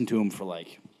I listened to them for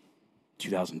like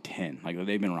 2010. Like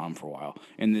they've been around for a while,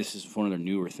 and this is one of their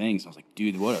newer things. I was like,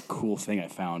 dude, what a cool thing I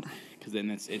found. Because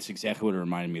then it's exactly what it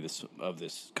reminded me of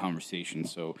this conversation.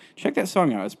 So check that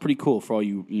song out. It's pretty cool for all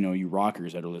you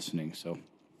rockers that are listening. So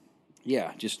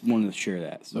yeah, just wanted to share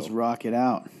that. So Let's rock it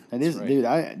out. That is, right. dude,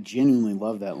 I genuinely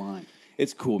love that line.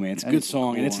 it's cool, man. It's a That good is a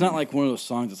song, cool and it's not line. like one of those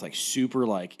songs that's like super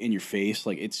like in your face.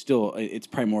 Like it's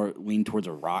probably more leaned towards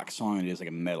a rock song than it is like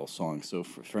a metal song. So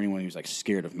for anyone who's like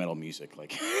scared of metal music,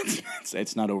 like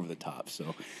it's not over the top.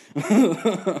 So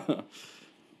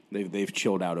they've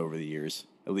chilled out over the years,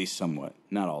 at least somewhat,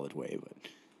 not all the way, but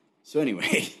so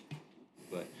anyway.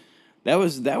 But that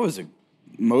was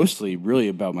mostly really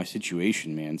about my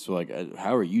situation, man. So like,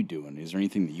 how are you doing? Is there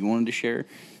anything that you wanted to share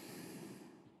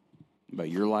about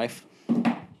your life?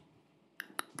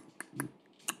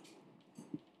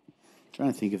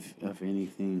 Trying to think of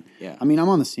anything. Yeah. I mean, I'm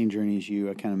on the same journey as you.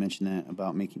 I kind of mentioned that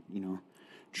about making,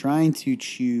 trying to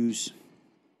choose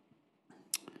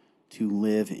to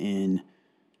live in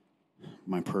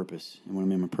my purpose. And when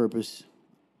I'm in my purpose,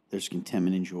 there's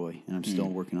contentment and joy, and I'm still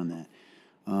working on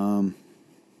that.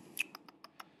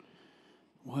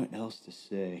 What else to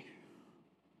say?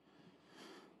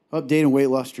 Update and weight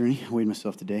loss journey. I weighed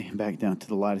myself today, back down to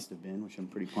the lightest I've been, which I'm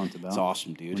pretty pumped about. It's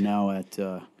awesome, dude. We're now at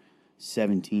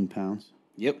 17 pounds.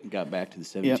 Yep, got back to the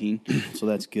 17. Yep. So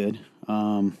that's good.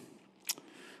 Man,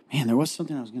 there was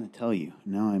something I was going to tell you.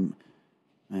 Now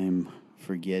I'm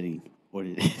forgetting what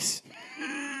it is.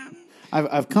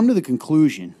 I've come to the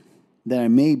conclusion that I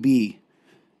may be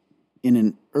in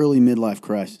an early midlife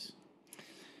crisis.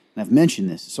 And I've mentioned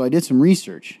this. So I did some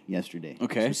research yesterday.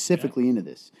 Okay. Specifically into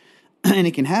this. And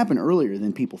it can happen earlier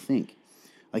than people think.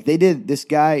 Like this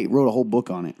guy wrote a whole book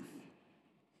on it.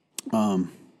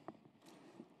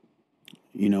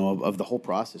 Of the whole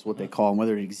process, what they call and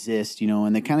whether it exists,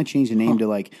 and they kind of changed the name to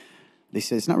like, they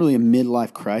said it's not really a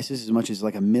midlife crisis as much as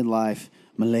like a midlife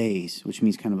malaise, which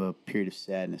means kind of a period of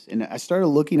sadness. And I started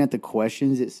looking at the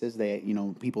questions. It says they,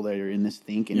 people that are in this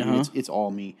think, and it's all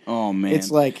me. Oh, man.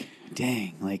 It's like,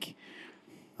 dang, like,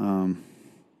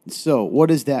 so what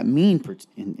does that mean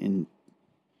in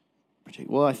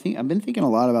particular? Well, I've been thinking a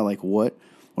lot about like what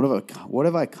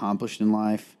have I accomplished in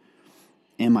life?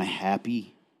 Am I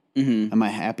happy? Mm-hmm. Am I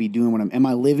happy doing am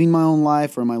I living my own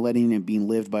life, or am I letting it being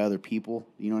lived by other people?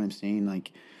 You know what I'm saying?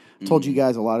 Like I told you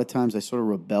guys, a lot of times I sort of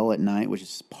rebel at night, which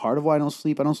is part of why I don't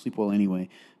sleep. I don't sleep well anyway,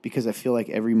 because I feel like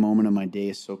every moment of my day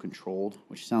is so controlled,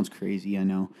 which sounds crazy, I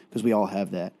know, because we all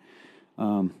have that.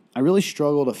 I really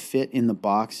struggle to fit in the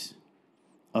box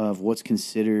of what's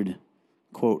considered,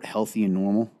 quote, healthy and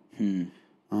normal. And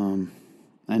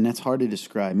that's hard to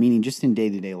describe, meaning just in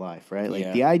day-to-day life, right?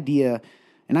 Like the idea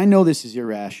And I know this is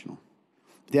irrational.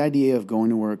 The idea of going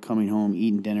to work, coming home,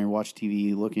 eating dinner, watch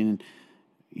TV, looking,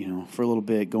 for a little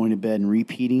bit, going to bed and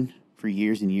repeating for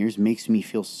years and years makes me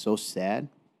feel so sad.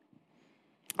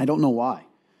 I don't know why.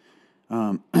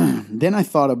 Then I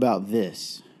thought about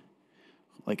this,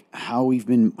 like how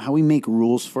we make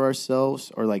rules for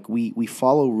ourselves, or like we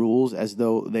follow rules as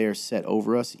though they are set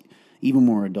over us, even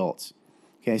when we're adults.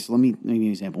 Okay, so let me give you an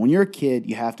example. When you're a kid,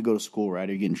 you have to go to school, right,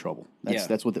 or you get in trouble.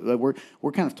 That's what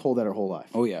we're kind of told that our whole life.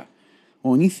 Oh yeah.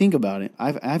 Well, when you think about it,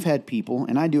 I've had people,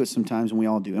 and I do it sometimes, and we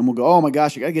all do, and we'll go, oh my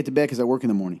gosh, I got to get to bed because I work in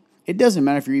the morning. It doesn't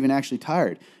matter if you're even actually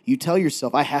tired. You tell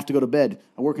yourself, I have to go to bed,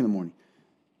 I work in the morning,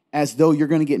 as though you're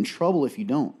going to get in trouble if you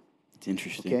don't. It's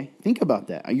interesting. Okay? Think about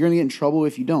that. You're going to get in trouble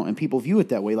if you don't, and people view it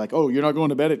that way, like, oh, you're not going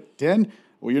to bed at 10?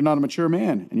 Well, you're not a mature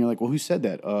man. And you're like, well, who said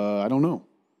that? I don't know.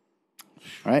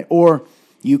 All right? Or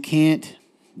you can't,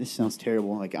 this sounds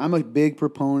terrible, like I'm a big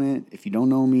proponent, if you don't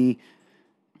know me,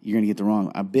 you're going to get the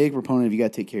wrong. I'm a big proponent of you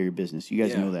got to take care of your business. You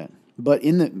guys know that. But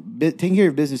taking care of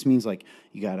your business means like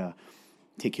you got to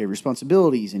take care of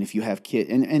responsibilities. And if you have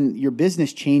kids, and your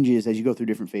business changes as you go through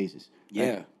different phases. Yeah.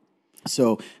 Right?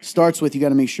 So starts with you got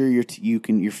to make sure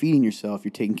you're feeding yourself,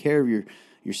 you're taking care of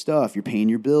your stuff, you're paying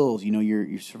your bills,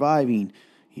 you're surviving,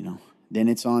 Then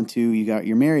it's on to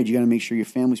you're married, you got to make sure your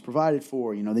family's provided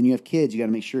for, Then you have kids, you got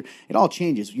to make sure it all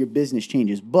changes, your business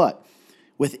changes. But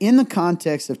within the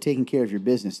context of taking care of your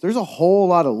business, there's a whole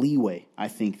lot of leeway, I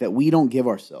think, that we don't give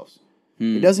ourselves.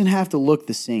 It doesn't have to look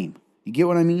the same. You get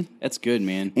what I mean? That's good,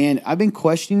 man. And I've been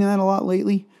questioning that a lot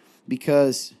lately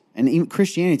because, and even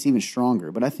Christianity, it's even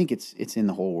stronger, but I think it's in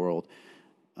the whole world.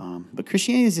 But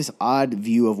Christianity is this odd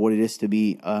view of what it is to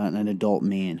be an adult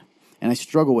man. And I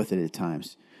struggle with it at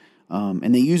times.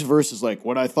 And they use verses like,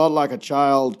 when I thought like a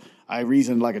child, I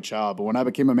reasoned like a child. But when I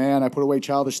became a man, I put away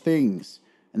childish things.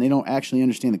 And they don't actually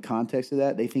understand the context of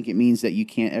that. They think it means that you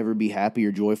can't ever be happy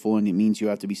or joyful, and it means you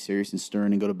have to be serious and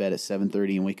stern and go to bed at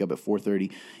 7:30 and wake up at 4:30,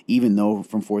 even though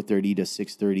from 4:30 to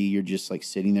 6:30 you're just like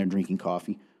sitting there drinking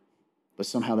coffee. But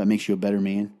somehow that makes you a better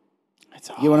man. That's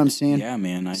odd. You know what I'm saying? Yeah,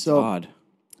 man. That's odd.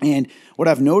 And what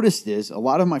I've noticed is a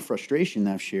lot of my frustration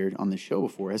that I've shared on this show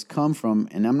before has come from,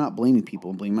 and I'm not blaming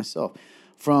people, I'm blaming myself,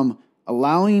 from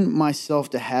allowing myself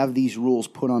to have these rules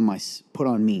put on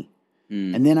me.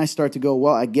 And then I start to go,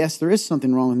 well, I guess there is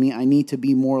something wrong with me. I need to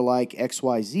be more like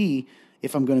XYZ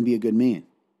if I'm going to be a good man.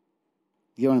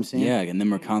 You know what I'm saying? Yeah, and then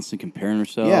we're constantly comparing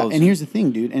ourselves. Yeah, and here's the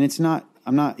thing, dude, and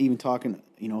I'm not even talking,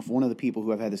 if one of the people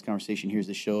who I've had this conversation hears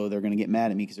the show, they're going to get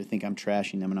mad at me because they think I'm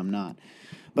trashing them, and I'm not.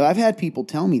 But I've had people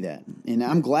tell me that, and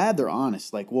I'm glad they're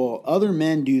honest. Like, well, other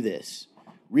men do this.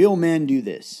 Real men do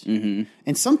this. Mm-hmm.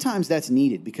 And sometimes that's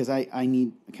needed because I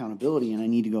need accountability and I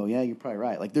need to go, yeah, you're probably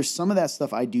right. Like there's some of that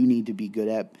stuff I do need to be good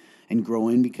at and grow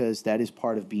in because that is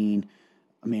part of being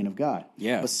a man of God.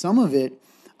 Yeah. But some of it,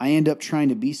 I end up trying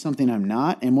to be something I'm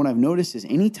not. And what I've noticed is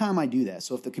anytime I do that,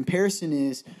 so if the comparison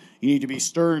is you need to be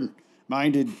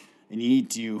stern-minded and you need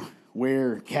to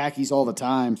wear khakis all the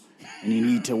time and you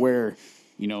need to wear,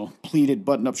 pleated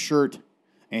button-up shirt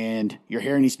and your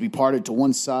hair needs to be parted to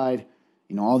one side,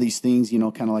 all these things,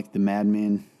 kind of like the Mad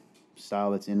Men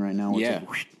style that's in right now. Yeah.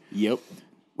 Like, yep.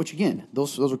 Which, again,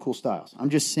 those are cool styles. I'm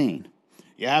just saying,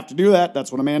 you have to do that. That's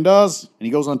what a man does. And he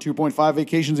goes on 2.5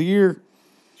 vacations a year.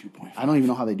 2.5. I don't even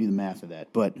know how they do the math of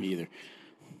that. But Me either.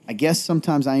 I guess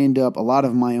sometimes I end up, a lot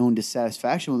of my own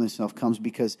dissatisfaction with myself comes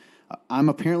because I'm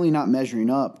apparently not measuring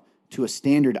up to a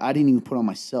standard I didn't even put on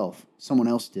myself. Someone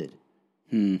else did.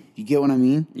 You get what I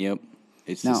mean? Yep.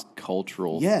 It's Now, just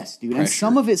cultural. Yes, dude. pressure. And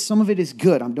some of it is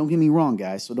good. Don't get me wrong,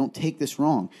 guys. So don't take this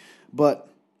wrong. But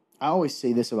I always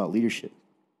say this about leadership.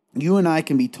 You and I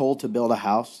can be told to build a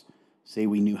house. Say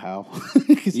we knew how.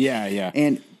 Yeah.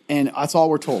 And that's all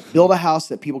we're told. Build a house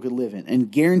that people could live in.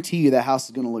 And guarantee you that house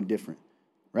is going to look different.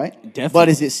 Right? Definitely. But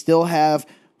does it still have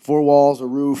 4 walls, a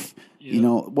roof,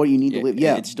 what you need to live?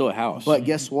 Yeah. It's still a house. But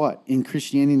guess what? In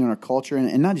Christianity, in our culture,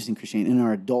 and not just in Christianity, in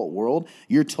our adult world,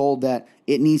 you're told that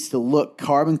it needs to look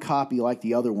carbon copy like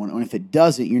the other one. And if it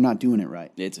doesn't, you're not doing it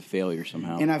right. It's a failure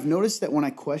somehow. And I've noticed that when I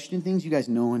question things, you guys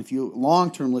know, and if you're a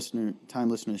long-term listener to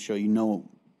the show,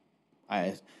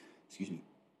 I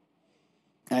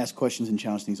ask questions and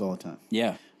challenge things all the time.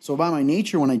 Yeah. So by my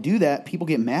nature, when I do that, people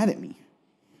get mad at me.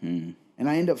 And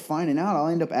I end up finding out, I'll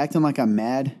end up acting like I'm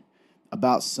mad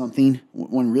about something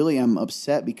when really I'm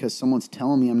upset because someone's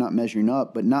telling me I'm not measuring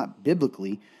up, but not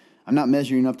biblically. I'm not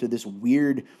measuring up to this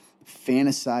weird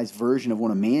fantasized version of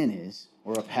what a man is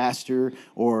or a pastor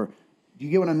or do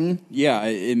you get what I mean? Yeah,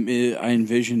 I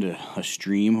envisioned a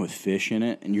stream with fish in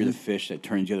it, and you're the fish that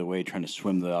turns the other way trying to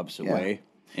swim the opposite way.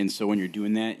 And so when you're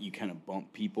doing that, you kind of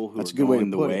bump people who That's a are good way to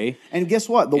going the put way. it. And guess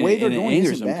what? The way they're and going it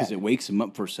angers isn't them bad. because it wakes them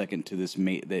up for a second to this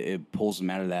that it pulls them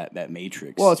out of that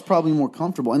matrix. Well, it's probably more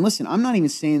comfortable. And listen, I'm not even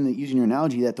saying that, using your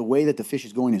analogy, that the way that the fish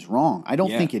is going is wrong. I don't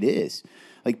think it is.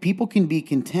 Like, people can be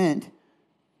content.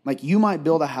 Like, you might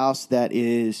build a house that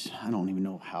is, I don't even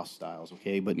know house styles,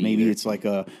 okay? But maybe it's like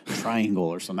a triangle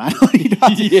or something.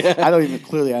 I don't even,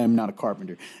 clearly I am not a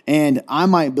carpenter. And I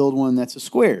might build one that's a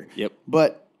square. Yep.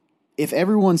 But if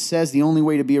everyone says the only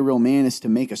way to be a real man is to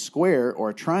make a square or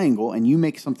a triangle, and you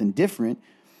make something different,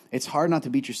 it's hard not to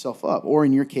beat yourself up. Or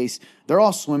in your case, they're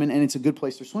all swimming, and it's a good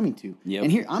place they're swimming to. Yep. And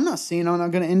here, I'm not saying I'm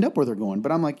not going to end up where they're going, but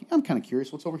I'm like, I'm kind of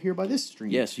curious what's over here by this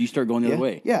stream. Yeah, so you start going the other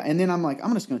way. Yeah, and then I'm like,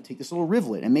 I'm just going to take this little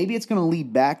rivulet, and maybe it's going to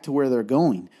lead back to where they're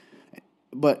going.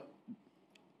 But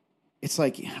it's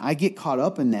like, I get caught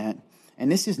up in that, and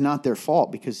this is not their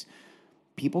fault, because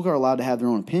people are allowed to have their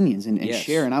own opinions and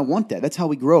share, and I want that. That's how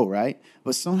we grow, right?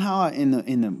 But somehow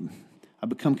I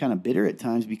become kind of bitter at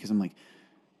times, because I'm like,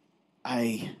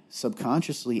 I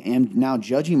subconsciously am now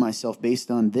judging myself based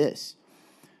on this,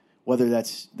 whether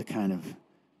that's the kind of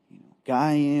guy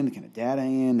I am, the kind of dad I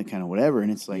am, the kind of whatever.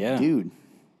 And it's like, dude,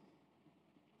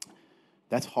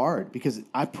 that's hard, because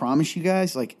I promise you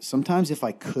guys, like, sometimes if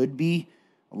I could be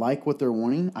like what they're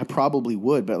wanting, I probably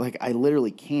would, but like, I literally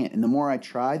can't. And the more I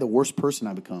try, the worse person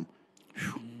I become.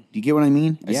 Do you get what I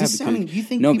mean? Do you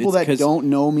think people that don't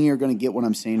know me are going to get what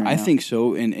I'm saying right now? I think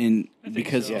so, and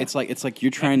because so. it's like you're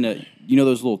trying to,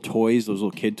 those little toys, those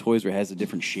little kid toys where it has the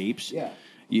different shapes. Yeah.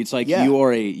 It's like Yeah. you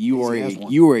are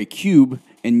a cube,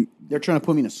 and They're trying to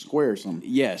put me in a square or something.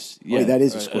 yes, Wait, that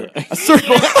is a square. a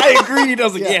circle. I agree. I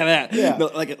was like, that. Yeah.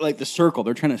 But like the circle,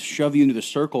 they're trying to shove you into the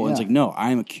circle, and it's Yeah. like, no,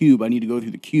 I'm a cube. I need to go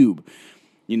through the cube.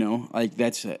 Like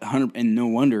that's 100, and no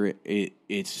wonder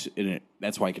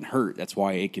that's why it can hurt. That's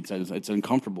why it's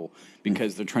uncomfortable,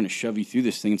 because they're trying to shove you through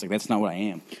this thing. It's like, that's not what I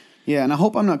am. Yeah, and I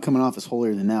hope I'm not coming off as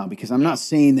holier than thou, because I'm not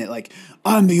saying that, like,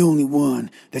 I'm the only one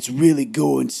that's really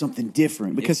going something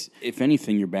different. Because If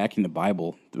anything, you're backing the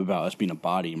Bible about us being a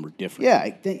body and we're different. yeah,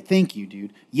 thank you,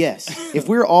 dude. Yes, if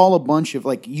we're all a bunch of,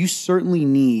 like, you certainly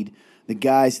need the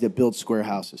guys that build square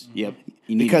houses. Yep.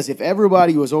 Because if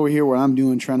everybody was over here where I'm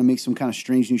doing, trying to make some kind of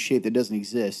strange new shape that doesn't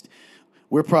exist,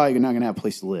 we're probably not going to have a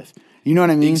place to live. You know what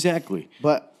I mean? Exactly.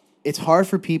 But it's hard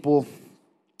for people.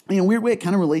 In a weird way, it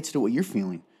kind of relates to what you're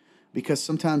feeling. Because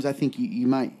sometimes I think you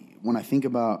might, when I think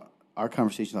about our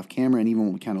conversations off camera and even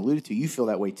what we kind of alluded to, you feel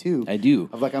that way too. I do.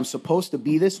 Of like, I'm supposed to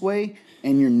be this way,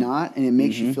 and you're not, and it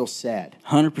makes you feel sad.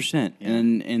 100%.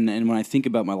 And when I think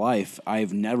about my life,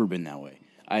 I've never been that way.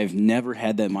 I've never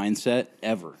had that mindset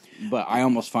ever. But I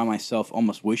almost find myself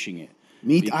almost wishing it.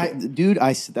 I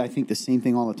think the same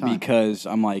thing all the time. Because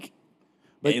I'm like,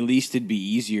 at least it'd be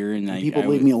easier. And people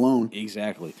leave me alone.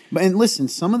 Exactly. And listen,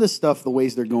 some of the stuff, the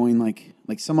ways they're going, like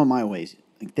some of my ways,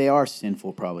 like, they are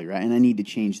sinful probably, right? And I need to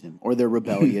change them, or they're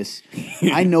rebellious.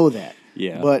 I know that.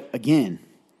 Yeah. But again,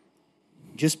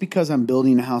 just because I'm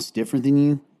building a house different than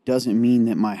you doesn't mean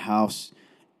that my house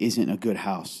isn't a good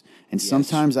house. And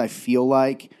sometimes I feel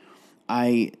like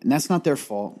and that's not their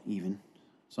fault even.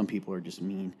 Some people are just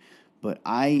mean. But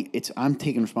I'm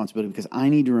taking responsibility, because I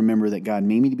need to remember that God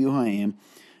made me to be who I am.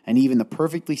 And even the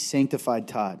perfectly sanctified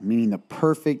Todd, meaning the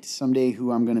perfect someday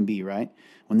who I'm going to be, right?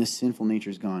 When this sinful nature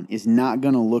is gone, is not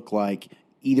going to look like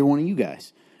either one of you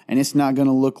guys. And it's not going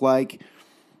to look like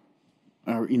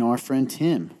our friend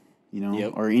Tim,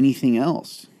 or anything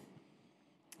else.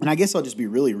 And I guess I'll just be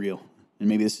really real. And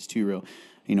maybe this is too real.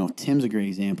 Tim's a great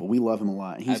example. We love him a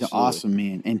lot. He's Absolutely. an awesome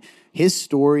man. And his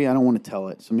story, I don't want to tell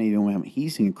it, so maybe you don't want to.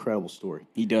 He's an incredible story.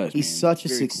 He does. He's man. such a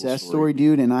Very success cool story,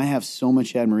 dude, and I have so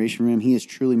much admiration for him. He is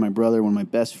truly my brother, one of my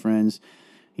best friends.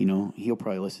 He'll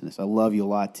probably listen to this. I love you a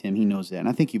lot, Tim. He knows that. And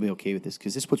I think you'll be okay with this,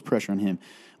 because this puts pressure on him.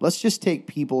 Let's just take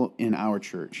people in our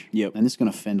church. Yep. And this is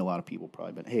going to offend a lot of people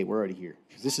probably, but hey, we're already here.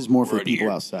 Because this is more for the people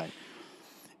outside.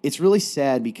 It's really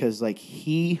sad, because, like,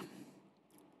 he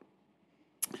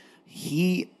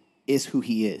is who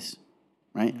he is,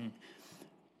 right?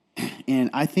 And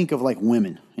I think of, like,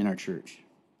 women in our church,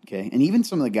 okay? And even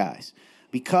some of the guys.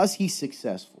 Because he's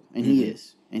successful, and he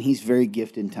is, and he's very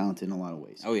gifted and talented in a lot of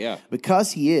ways. Oh, yeah.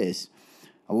 Because he is,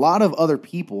 a lot of other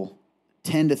people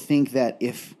tend to think that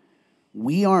if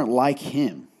we aren't like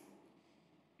him,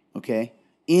 okay,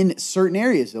 in certain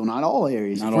areas, though, not all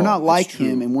areas, if we're not like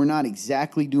him and we're not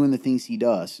exactly doing the things he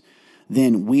does,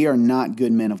 then we are not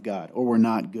good men of God, or we're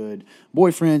not good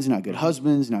boyfriends, not good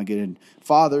husbands, not good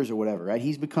fathers, or whatever, right?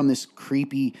 He's become this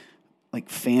creepy, like,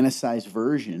 fantasized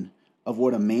version of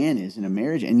what a man is in a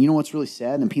marriage. And you know what's really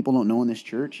sad, and people don't know in this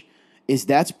church, is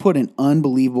that's put an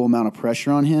unbelievable amount of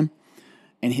pressure on him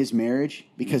and his marriage,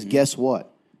 because guess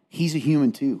what? he's a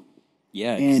human too.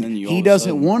 Yeah, 'cause And then you all he of a doesn't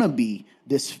sudden- want to be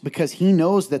this because he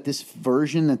knows that this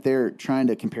version that they're trying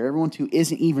to compare everyone to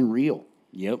isn't even real.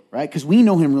 Yep. Right? Because we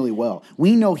know him really well.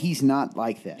 We know he's not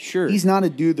like that. Sure. He's not a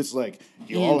dude that's like,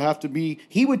 you all have to be.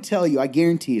 He would tell you, I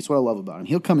guarantee it's what I love about him.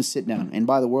 He'll come and sit down. And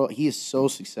by the world, he is so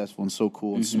successful and so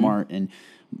cool and smart and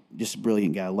just a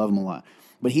brilliant guy. I love him a lot.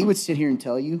 But he would sit here and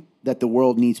tell you that the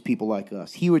world needs people like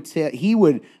us. He would tell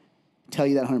you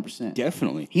that 100%.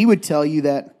 Definitely. He would tell you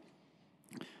that,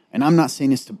 and I'm not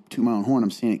saying this to my own horn.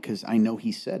 I'm saying it because I know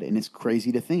he said it, and it's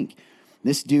crazy to think.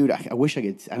 This dude, I wish I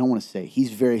could, I don't want to say, he's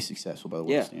very successful by the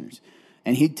world standards.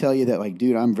 And he'd tell you that, like,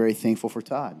 dude, I'm very thankful for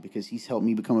Todd because he's helped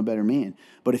me become a better man.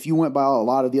 But if you went by a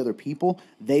lot of the other people,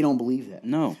 they don't believe that.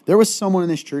 No. There was someone in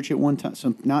this church at one time,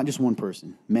 so not just one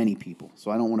person, many people.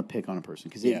 So I don't want to pick on a person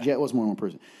because Jet was more than one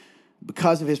person.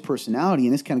 Because of his personality,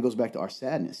 and this kind of goes back to our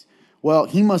sadness, well,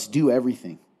 he must do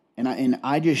everything. And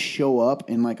I just show up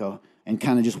and and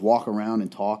kind of just walk around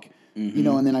and talk, and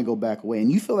then I go back away.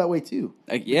 And you feel that way too.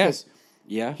 Yes.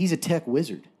 Yeah. He's a tech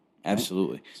wizard.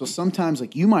 Absolutely. Right? So sometimes,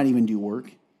 like, you might even do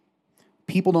work.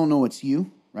 People don't know it's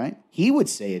you, right? He would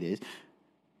say it is.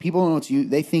 People don't know it's you.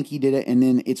 They think he did it. And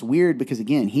then it's weird because,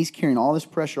 again, he's carrying all this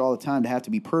pressure all the time to have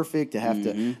to be perfect, to have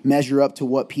to measure up to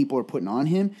what people are putting on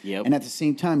him. Yep. And at the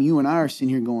same time, you and I are sitting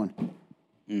here going,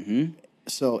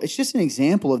 So it's just an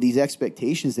example of these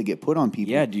expectations that get put on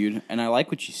people. Yeah, dude. And I like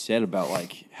what you said about,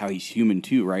 like, how he's human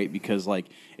too, right? Because, like,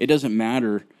 it doesn't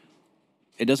matter.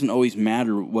 It doesn't always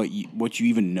matter what you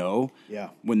even know. Yeah.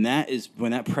 When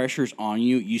that pressure's on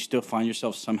you, you still find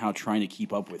yourself somehow trying to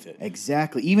keep up with it.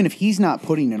 Exactly. Even if he's not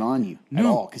putting it on you at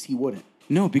all, because he wouldn't.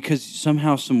 No, because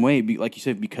somehow, some way, like you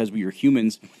said, because we are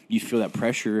humans, you feel that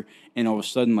pressure, and all of a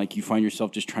sudden, like, you find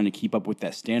yourself just trying to keep up with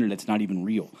that standard that's not even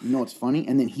real. You know what's funny?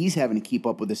 And then he's having to keep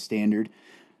up with the standard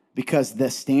because the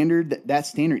standard, that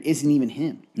standard isn't even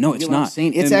him. No, You it's get what I'm not.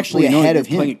 saying? It's And actually before you know it, ahead you're of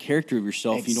him. playing a character of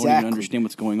yourself. You don't even Exactly. understand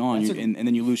what's going on, That's and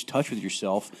then you lose touch with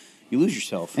yourself. You lose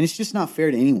yourself. And it's just not fair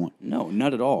to anyone. No,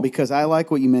 not at all. Because I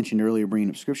like what you mentioned earlier, bringing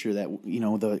up scripture, that,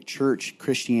 the church,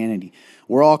 Christianity,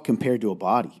 we're all compared to a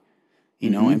body,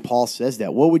 and Paul says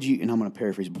that. What would you, and I'm going to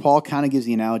paraphrase, but Paul kind of gives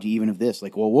the analogy even of this,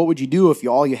 like, well, what would you do if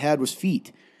all you had was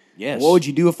feet? Yes. What would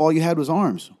you do if all you had was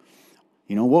arms?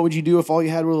 What would you do if all you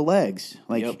had were legs?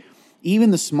 Like, Yep.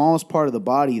 even the smallest part of the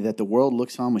body that the world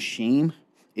looks on with shame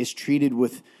is treated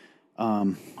with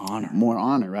honor. more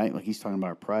honor, right? Like, he's talking about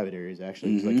our private areas,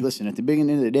 actually. He's like, listen, at the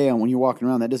beginning of the day, when you're walking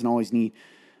around, that doesn't always need,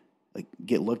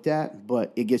 get looked at,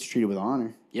 but it gets treated with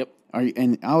honor. Yep.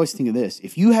 And I always think of this.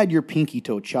 If you had your pinky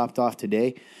toe chopped off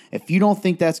today, if you don't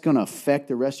think that's going to affect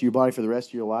the rest of your body for the rest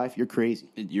of your life, you're crazy.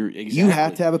 You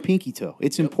have to have a pinky toe.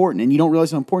 It's important, and you don't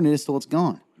realize how important it is till it's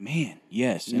gone. Man,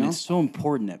 yes. And know? it's so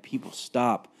important that people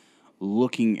stop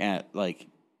looking at, like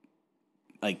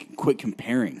quit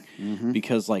comparing.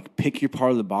 Because, like, pick your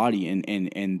part of the body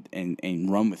and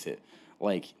run with it.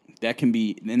 Like, that can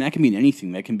be in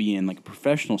anything. That can be in, like, a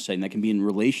professional setting. That can be in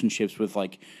relationships with,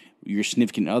 like, your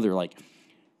significant other. Like,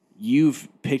 you've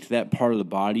picked that part of the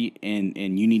body, and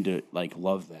you need to, like,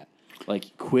 love that.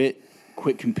 Like, quit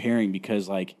comparing, because,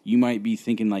 like, you might be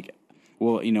thinking, like,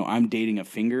 well, I'm dating a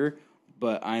finger,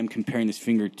 but I'm comparing this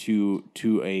finger to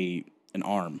an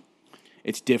arm.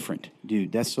 It's different.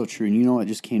 Dude, that's so true. And you know what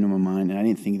just came to my mind, and I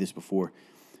didn't think of this before.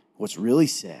 What's really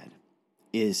sad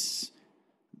is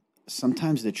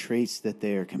sometimes the traits that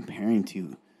they're comparing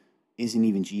to isn't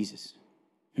even Jesus.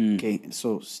 Okay,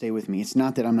 so stay with me. It's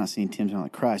not that I'm not saying Tim's not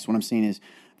like Christ. What I'm saying is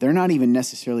they're not even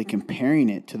necessarily comparing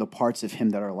it to the parts of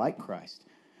him that are like Christ.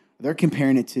 They're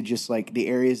comparing it to just, like, the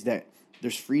areas that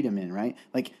there's freedom in, right?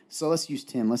 Like, so let's use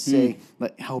Tim. Let's say,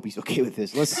 I hope he's okay with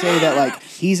this. Let's say that, like,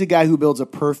 he's a guy who builds a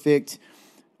perfect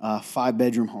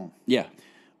 5-bedroom home, Yeah,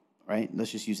 right?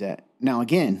 Let's just use that. Now,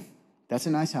 again, that's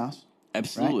a nice house.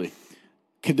 absolutely. Right?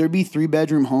 Could there be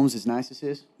 3-bedroom homes as nice as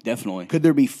his? Definitely. Could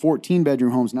there be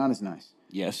 14-bedroom homes not as nice?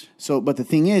 Yes. So, but the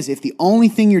thing is, if the only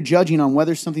thing you're judging on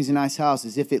whether something's a nice house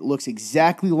is if it looks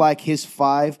exactly like his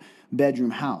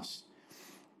 5-bedroom house,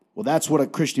 well, that's what a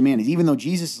Christian man is. Even though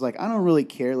Jesus is like, I don't really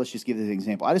care. Let's just give this an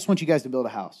example. I just want you guys to build a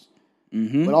house.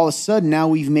 But all of a sudden, now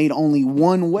we've made only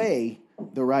one way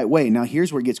the right way. Now,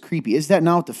 here's where it gets creepy. Is that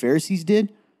not what the Pharisees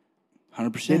did?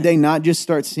 100%. Did they not just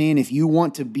start saying, if you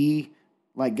want to be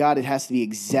like God, it has to be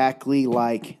exactly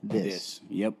like this?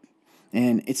 Yep.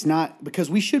 And it's not, because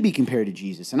we should be compared to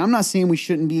Jesus. And I'm not saying we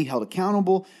shouldn't be held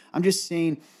accountable. I'm just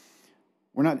saying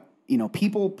we're not,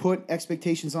 people put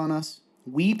expectations on us.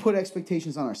 We put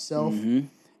expectations on ourselves. And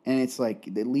it's like,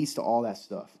 it leads to all that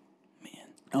stuff.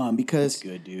 Man. Because That's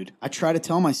good, dude. I try to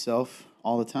tell myself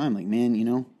all the time, like,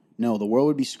 man, no, the world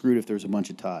would be screwed if there was a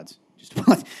bunch of Todds.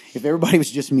 Just if everybody was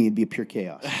just me, it'd be a pure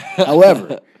chaos.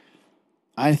 However,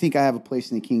 I think I have a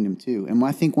place in the kingdom too. And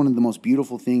I think one of the most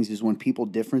beautiful things is when people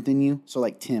different than you, so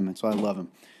like Tim, that's why I love him.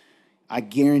 I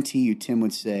guarantee you Tim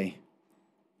would say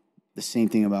the same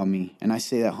thing about me. And I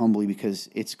say that humbly because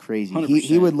it's crazy.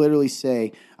 He would literally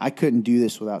say, I couldn't do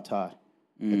this without Todd.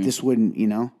 That this wouldn't,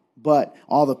 But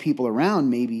all the people around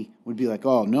maybe would be like,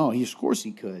 oh, no, of course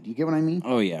he could. You get what I mean?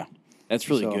 Oh, yeah. That's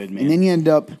really good, man. And then you end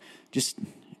up just,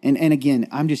 and again,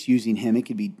 I'm just using him. It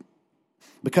could be,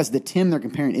 because the Tim they're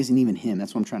comparing isn't even him.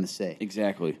 That's what I'm trying to say.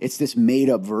 Exactly. It's this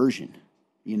made-up version,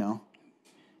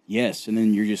 Yes, and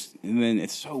then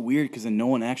it's so weird because then no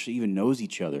one actually even knows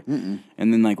each other. And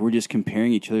then, like, we're just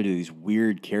comparing each other to these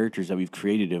weird characters that we've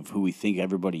created of who we think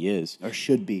everybody is. Or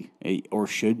should be. Or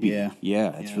should be. Yeah,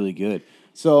 that's really good.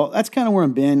 So that's kind of where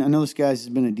I've been. I know this guy's has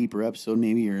been a deeper episode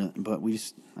maybe, but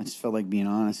I just felt like being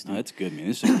honest. No, that's good, man.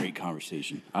 This is a great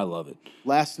conversation. I love it.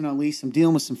 Last but not least, I'm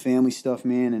dealing with some family stuff,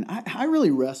 man, and I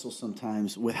really wrestle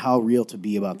sometimes with how real to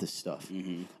be about this stuff.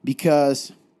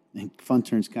 Because... and Fun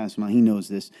Turns kind of smile. He knows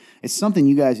this. It's something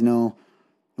you guys know,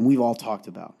 and we've all talked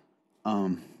about.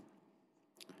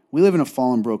 We live in a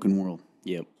fallen, broken world.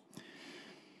 Yep.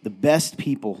 The best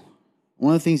people.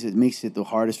 One of the things that makes it the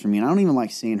hardest for me, and I don't even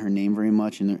like saying her name very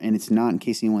much, and it's not in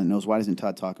case anyone knows. Why doesn't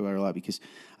Todd talk about her a lot? Because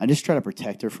I just try to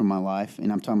protect her from my life,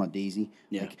 and I'm talking about Daisy.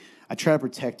 Yeah. Like, I try to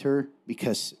protect her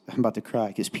because I'm about to cry.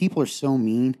 Because people are so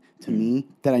mean to me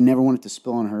that I never want it to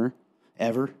spill on her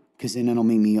ever. Because then it'll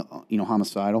make me,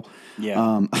 homicidal.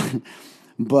 Yeah.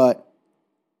 But,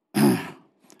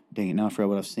 dang it, now I forgot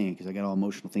what I was saying because I got all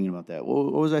emotional thinking about that.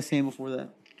 What was I saying before that?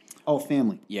 Oh,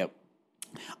 family. Yep.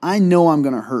 I know I'm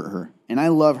going to hurt her, and I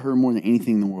love her more than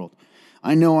anything in the world.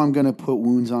 I know I'm going to put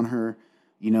wounds on her,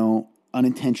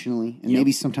 unintentionally, and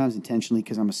maybe sometimes intentionally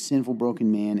because I'm a sinful,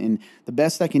 broken man. And the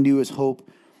best I can do is hope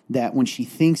that when she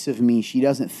thinks of me, she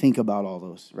doesn't think about all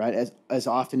those, right? As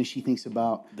often as she thinks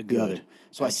about the other.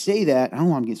 So I say that, I don't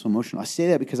know why I'm getting so emotional. I say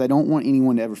that because I don't want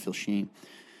anyone to ever feel shame.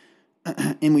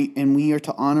 and we are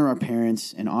to honor our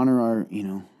parents and honor our,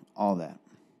 all that.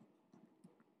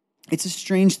 It's a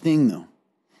strange thing though.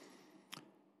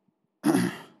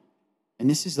 And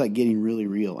this is like getting really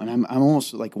real. And I'm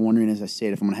almost like wondering as I say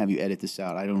it if I'm going to have you edit this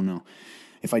out. I don't know.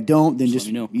 If I don't, then just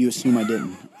you assume I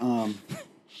didn't.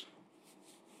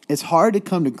 It's hard to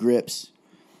come to grips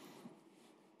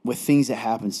with things that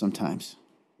happen sometimes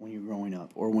when you're growing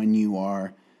up or when you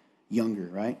are younger,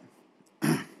 right?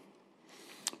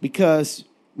 Because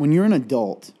when you're an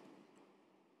adult,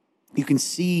 you can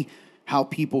see how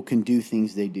people can do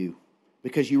things they do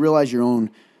because you realize your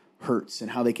own hurts and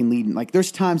how they can lead. Like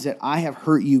there's times that I have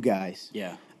hurt you guys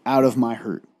out of my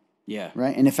hurt. Yeah.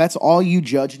 Right? And if that's all you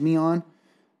judged me on,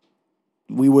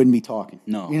 we wouldn't be talking.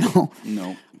 No.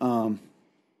 No.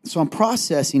 So I'm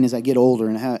processing as I get older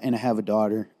and I have a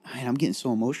daughter. Man, I'm getting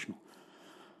so emotional.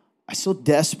 I so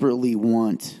desperately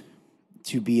want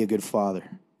to be a good father,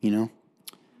 Man,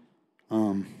 why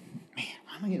am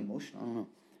I getting emotional? I don't know.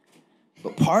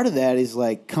 But part of that is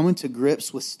like coming to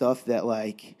grips with stuff that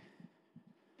like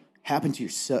happened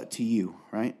to you,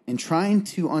 right? And trying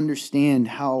to understand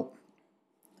how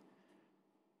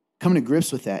coming to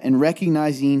grips with that and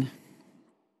recognizing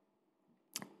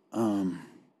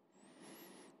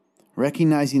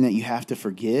that you have to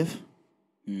forgive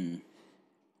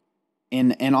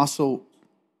and also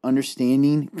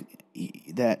understanding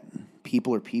that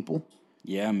people are people.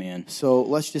 Yeah, man. So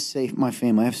let's just say my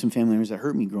family. I have some family members that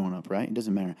hurt me growing up, right? It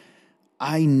doesn't matter.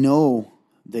 I know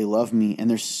they love me, and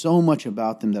there's so much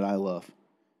about them that I love.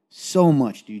 So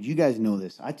much, dude. You guys know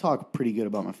this. I talk pretty good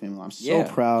about my family. I'm so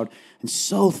proud and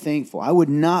so thankful. I would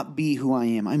not be who I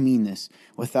am. I mean this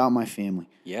without my family.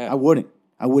 Yeah. I wouldn't.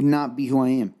 I would not be who I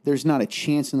am. There's not a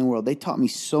chance in the world. They taught me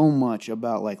so much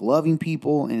about like loving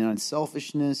people and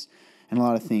unselfishness and a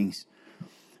lot of things.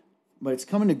 But it's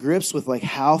coming to grips with like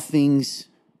how things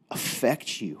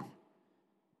affect you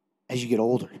as you get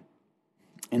older.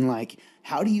 And like,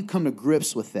 how do you come to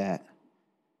grips with that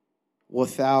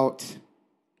without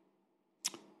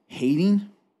hating,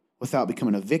 without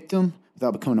becoming a victim,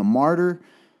 without becoming a martyr,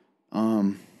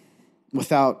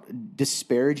 without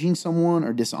disparaging someone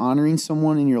or dishonoring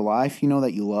someone in your life,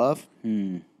 that you love?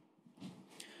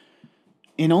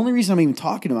 And the only reason I'm even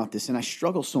talking about this, and I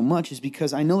struggle so much, is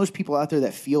because I know there's people out there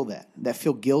that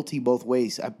feel guilty both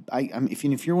ways.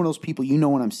 If you're one of those people, you know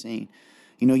what I'm saying.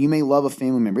 You may love a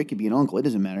family member. It could be an uncle. It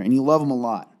doesn't matter. And you love them a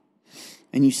lot.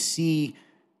 And you see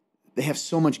they have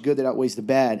so much good that outweighs the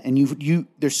bad. And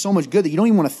there's so much good that you don't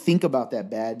even want to think about that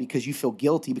bad because you feel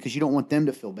guilty because you don't want them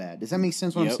to feel bad. Does that make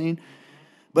sense what I'm saying?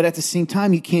 But at the same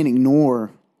time, you can't ignore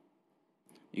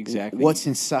exactly what's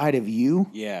inside of you.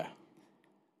 Yeah.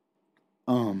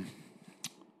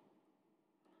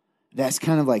 that's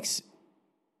kind of like,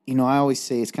 I always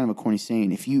say it's kind of a corny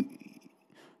saying. If you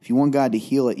want God to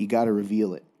heal it, you got to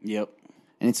reveal it. Yep.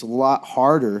 And it's a lot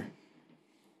harder.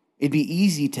 It'd be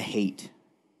easy to hate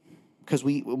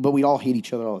but we all hate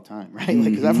each other all the time, right?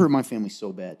 Like, because I've hurt my family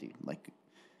so bad, dude. Like,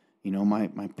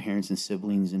 my parents and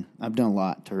siblings, and I've done a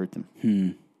lot to hurt them.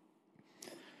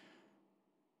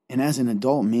 And as an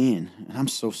adult man, and I'm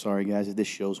so sorry, guys, if this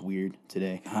show's weird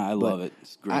today. I love it.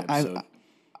 It's a great episode.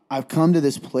 I've come to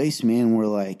this place, man, where,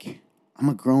 like, I'm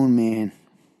a grown man.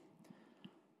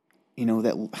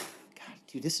 God,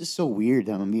 dude, this is so weird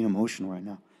that I'm being emotional right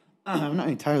now. I'm not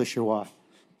entirely sure why.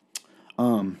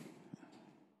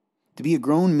 To be a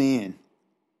grown man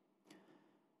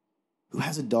who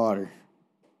has a daughter,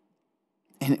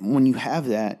 and when you have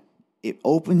that, it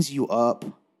opens you up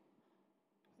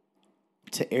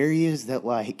to areas that,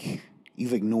 like,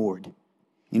 you've ignored.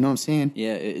 You know what I'm saying?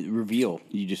 Yeah, reveal.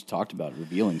 You just talked about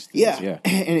revealing things. Yeah,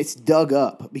 and it's dug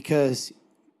up because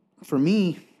for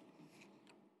me,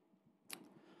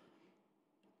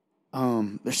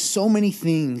 there's so many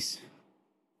things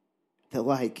that,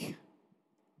 like,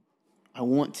 I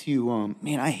want to,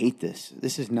 man, I hate this.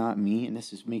 This is not me, and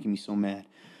this is making me so mad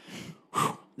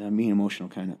that I'm being emotional,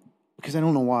 kind of, because I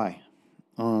don't know why.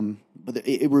 But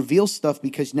it reveals stuff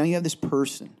because now you have this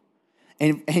person,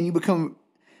 and you become.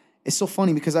 It's so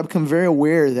funny because I become very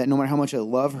aware that no matter how much I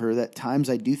love her, that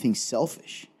times I do things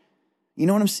selfish. You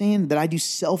know what I'm saying? That I do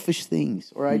selfish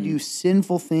things or I do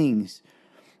sinful things,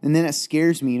 and then it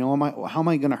scares me. How am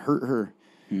I going to hurt her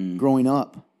growing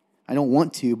up? I don't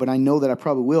want to, but I know that I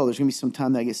probably will. There's going to be some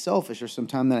time that I get selfish or some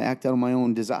time that I act out on my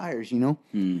own desires,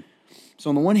 So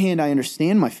on the one hand, I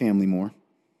understand my family more.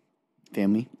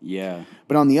 Family. Yeah.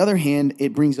 But on the other hand,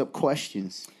 it brings up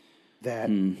questions that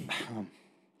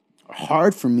are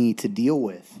hard for me to deal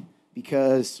with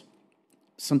because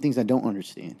some things I don't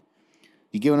understand.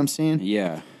 You get what I'm saying?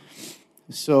 Yeah.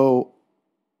 So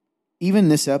even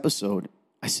this episode,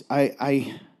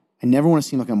 I never want to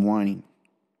seem like I'm whining.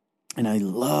 And I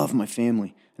love my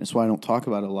family. That's why I don't talk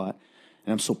about it a lot.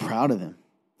 And I'm so proud of them.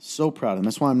 So proud of them.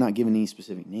 That's why I'm not giving any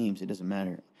specific names. It doesn't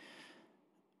matter.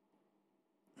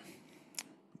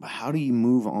 But how do you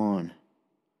move on?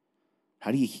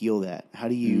 How do you heal that? How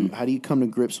do you come to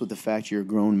grips with the fact you're a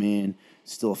grown man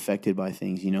still affected by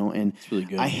things, And it's really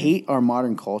good, I hate our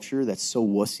modern culture that's so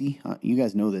wussy. You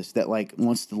guys know this, that like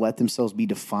wants to let themselves be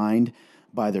defined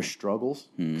by their struggles.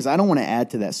 Because I don't want to add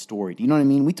to that story. Do you know what I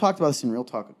mean? We talked about this in Real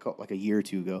Talk like a year or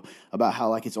two ago about how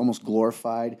like it's almost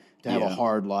glorified to have a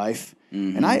hard life.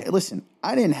 And I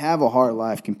didn't have a hard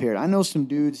life compared. I know some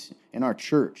dudes in our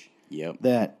church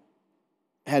that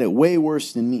had it way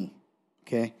worse than me,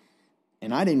 okay?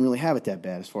 And I didn't really have it that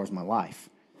bad as far as my life.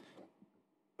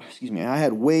 Excuse me. I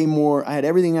had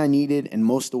everything I needed and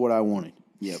most of what I wanted.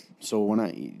 Yep. So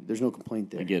there's no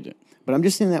complaint there. I get it. But I'm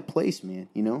just in that place, man,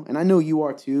 And I know you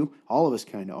are too. All of us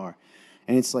kind of are.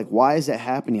 And it's like, why is that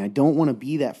happening? I don't want to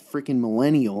be that freaking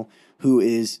millennial who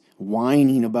is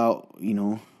whining about,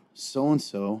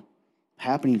 so-and-so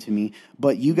happening to me.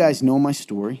 But you guys know my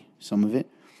story, some of it.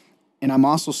 And I'm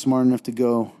also smart enough to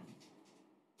go,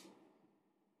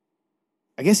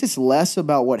 I guess it's less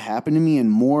about what happened to me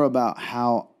and more about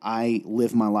how I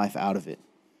live my life out of it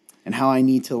and how I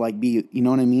need to like be, you know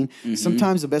what I mean?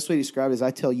 Sometimes the best way to describe it is I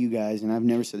tell you guys, and I've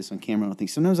never said this on camera, I don't think.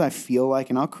 Sometimes I feel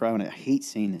like, and I'll cry when I hate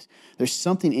saying this, there's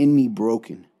something in me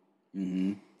broken.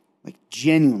 Like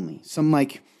genuinely.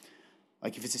 Like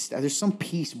if there's some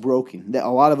piece broken that a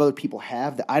lot of other people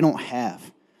have that I don't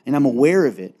have. And I'm aware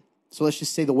of it. So let's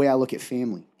just say the way I look at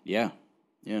family. Yeah.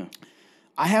 Yeah.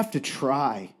 I have to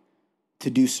try to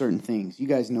do certain things. You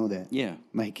guys know that. Yeah.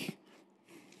 Like,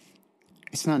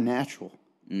 it's not natural.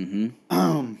 And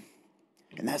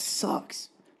that sucks,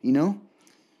 Because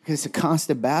it's a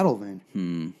constant battle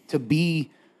then to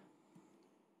be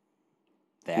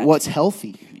what's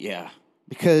healthy. Yeah.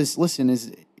 Because, listen,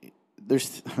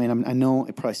 I know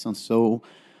it probably sounds so,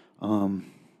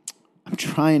 I'm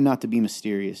trying not to be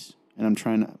mysterious. And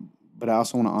but I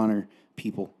also want to honor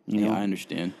people, Yeah, I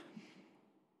understand.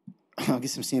 I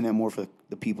guess I'm saying that more for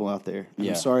the people out there. And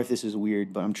Yeah. I'm sorry if this is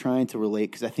weird, but I'm trying to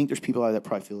relate because I think there's people out there that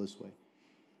probably feel this way.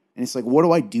 And it's like, what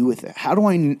do I do with it? How do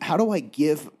I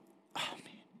give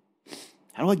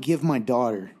my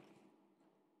daughter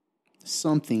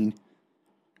something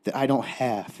that I don't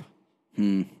have?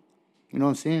 You know what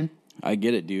I'm saying? I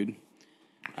get it, dude.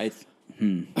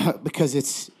 Because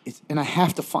it's and I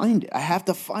have to find it. I have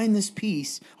to find this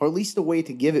piece, or at least a way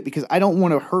to give it, because I don't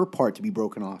want her part to be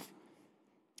broken off.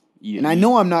 And I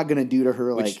know I'm not going to do to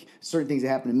her like certain things that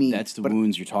happen to me. That's the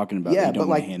wounds you're talking about. Yeah, that you don't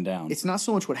want to hand down. It's not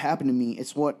so much what happened to me;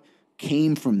 it's what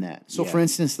came from that. So, Yeah. for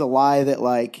instance, the lie that,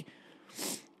 like,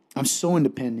 I'm so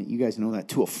independent, you guys know that,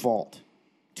 to a fault.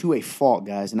 To a fault,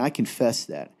 guys, and I confess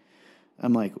that.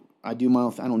 I'm like, I do my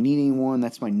own I don't need anyone.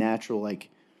 That's my natural, like,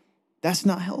 that's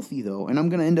not healthy, though. And I'm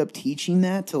going to end up teaching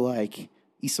that to, like,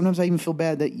 sometimes I even feel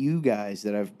bad that you guys,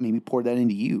 that I've maybe poured that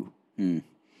into you.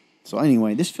 So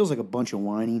anyway, this feels like a bunch of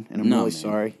whining, and I'm No, really man.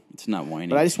 sorry. It's not whining.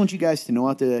 But I just want you guys to know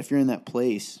out there that if you're in that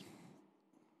place,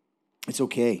 it's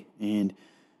okay. And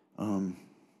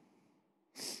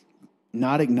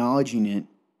not acknowledging it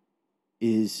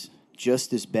is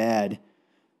just as bad,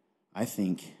 I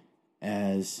think,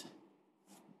 as,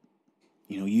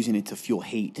 using it to fuel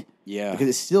hate. Yeah. Because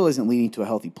it still isn't leading to a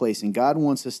healthy place. And God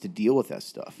wants us to deal with that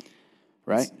stuff,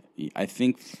 right? I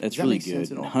think that's that really make sense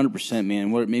good. at all? 100%,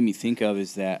 man. What it made me think of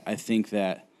is that I think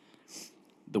that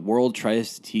the world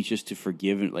tries to teach us to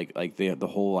forgive, and like the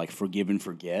whole like forgive and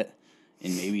forget,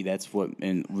 and maybe that's what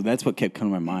kept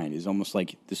coming to my mind is almost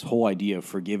like this whole idea of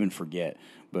forgive and forget.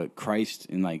 But Christ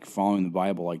and like following the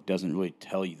Bible like doesn't really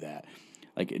tell you that.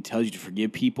 Like it tells you to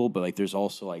forgive people, but like there's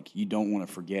also like you don't want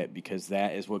to forget because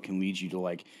that is what can lead you to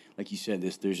like you said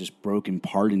there's this broken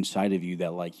part inside of you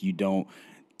that like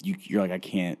you're like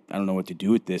I don't know what to do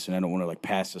with this and I don't want to like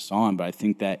pass this on. But I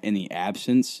think that in the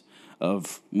absence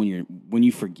of when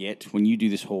you forget, when you do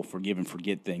this whole forgive and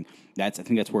forget thing, I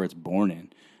think that's where it's born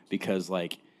in, because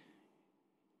like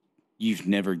you've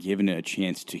never given it a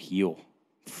chance to heal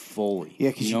fully. Yeah,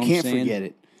 because you, know what can't I'm saying? forget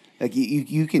it. Like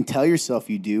you can tell yourself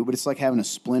you do, but it's like having a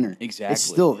splinter. Exactly. It's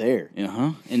still there.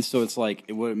 And so it's like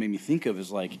what it made me think of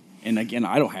is like, and again,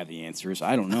 I don't have the answers.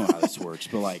 I don't know how this works,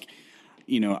 but like,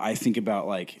 I think about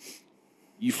like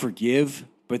you forgive,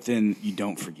 but then you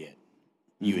don't forget.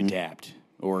 You adapt,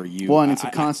 or you. Well, and it's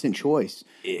a constant choice.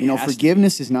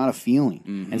 Forgiveness is not a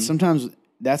feeling, and sometimes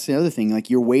that's the other thing. Like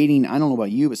you're waiting. I don't know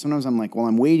about you, but sometimes I'm like, well,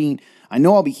 I'm waiting. I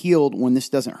know I'll be healed when this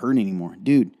doesn't hurt anymore,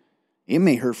 dude. It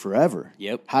may hurt forever.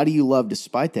 Yep. How do you love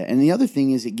despite that? And the other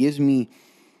thing is, it gives me.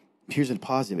 Here's a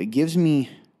positive. It gives me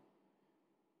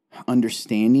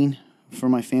understanding for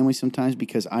my family sometimes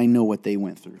because I know what they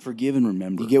went through. Forgive and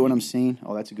remember. You get what I'm saying?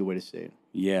 Oh, that's a good way to say it.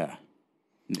 Yeah.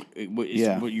 What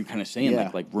you're kind of saying, Yeah.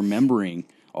 like remembering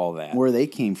all that. Where they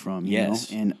came from, you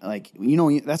Yes. know? And like,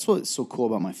 that's what's so cool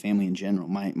about my family in general,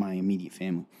 my immediate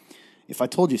family. If I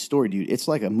told you a story, dude, it's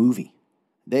like a movie.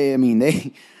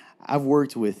 I've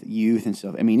worked with youth and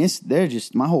stuff. I mean, they're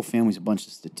just, my whole family's a bunch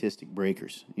of statistic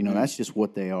breakers. That's just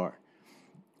what they are.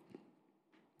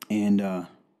 And,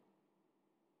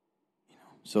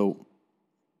 so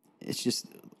it's just,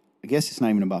 I guess it's not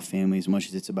even about family as much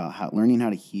as it's about learning how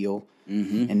to heal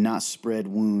and not spread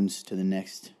wounds to the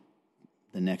next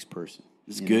person.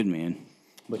 It's good, man.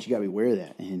 But you got to be aware of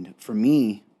that. And for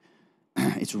me,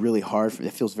 it's really hard.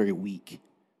 It feels very weak.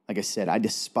 Like I said, I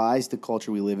despise the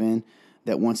culture we live in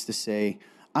that wants to say,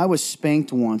 I was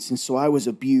spanked once, and so I was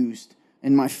abused,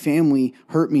 and my family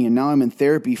hurt me, and now I'm in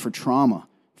therapy for trauma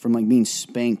from like being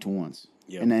spanked once.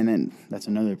 Yep. And then that's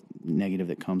another negative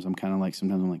that comes. I'm kind of like,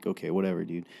 sometimes I'm like, okay, whatever,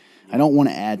 dude. I don't want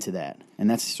to add to that. And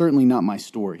that's certainly not my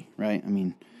story, right? I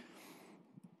mean,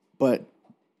 but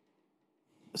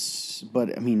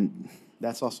I mean,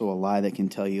 that's also a lie that can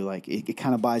tell you, like, it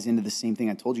kind of buys into the same thing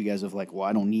I told you guys of, like, well,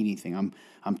 I don't need anything.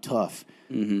 I'm tough.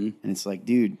 And it's like,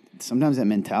 dude, sometimes that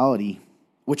mentality,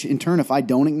 which in turn, if I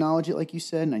don't acknowledge it, like you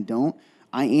said, and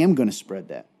I am going to spread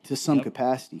that to some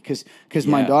capacity. Because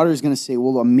my daughter is going to say,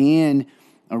 well,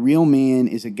 a real man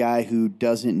is a guy who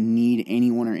doesn't need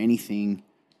anyone or anything.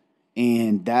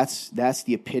 And that's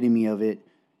the epitome of it.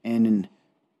 And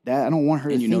that I don't want her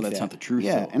to think that. And that's not the truth.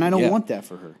 Yeah, though. and I don't want that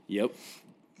for her. Yep.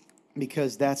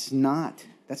 Because that's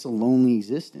a lonely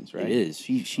existence, right? It is.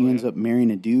 She ends up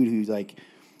marrying a dude who's like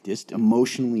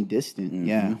emotionally distant.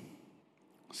 Yeah.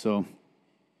 So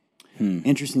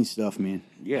interesting stuff, man.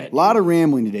 Yeah. A lot of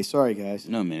rambling today. Sorry, guys.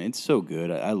 No, man, it's so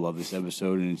good. I love this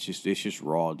episode, and it's just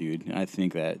raw, dude. And I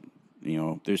think that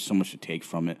there's so much to take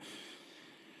from it.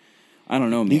 I don't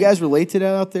know, man. Do you guys relate to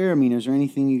that out there? I mean, is there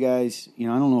anything you guys? I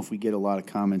don't know if we get a lot of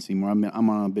comments anymore. I'm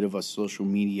on a bit of a social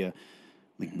media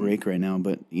break right now,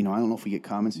 but I don't know if we get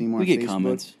comments anymore. We on get Facebook.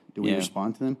 comments. Do we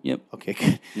respond to them? Yep. Okay,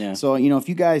 good. Yeah. So, if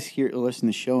you guys listen to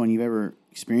the show and you've ever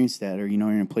experienced that, or,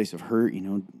 you're in a place of hurt,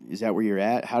 is that where you're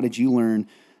at? How did you learn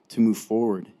to move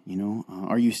forward?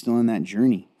 Are you still in that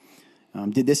journey?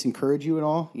 Did this encourage you at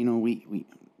all?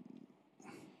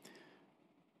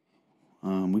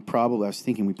 I was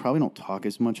thinking we probably don't talk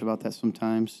as much about that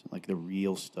sometimes, like the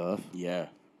real stuff. Yeah.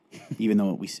 Even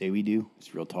though we say we do.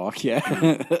 It's real talk, yeah.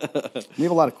 We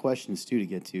have a lot of questions, too, to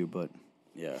get to, but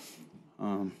yeah.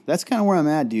 that's kind of where I'm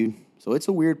at, dude. So it's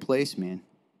a weird place, man.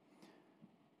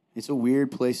 It's a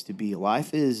weird place to be.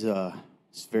 Life is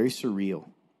it's very surreal.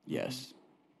 Yes.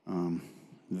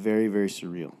 Very, very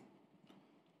surreal.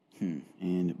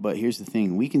 But here's the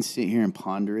thing: we can sit here and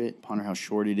ponder how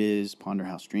short it is, ponder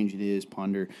how strange it is,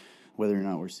 ponder whether or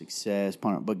not we're success.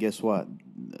 But guess what?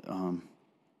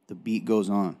 The beat goes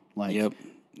on. Like, Yep.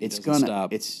 it's doesn't gonna.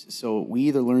 stop. So we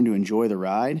either learn to enjoy the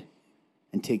ride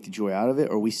and take the joy out of it,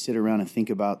 or we sit around and think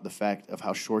about the fact of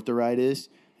how short the ride is.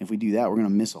 And if we do that, we're gonna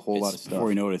miss a whole lot of stuff. Before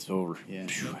you know it, it's over. Yeah.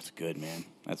 Phew, that's good, man.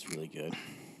 That's really good.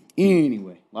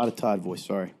 Anyway, a lot of Todd voice.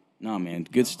 Sorry. No, man.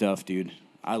 Good stuff, dude.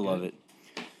 I love it.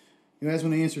 You guys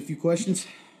want to answer a few questions?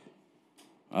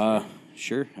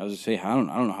 Sure. I was gonna say I don't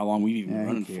know how long we've even been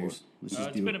running who for. cares? Let's just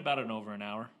It's do been it. about over an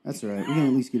hour. That's all right. We can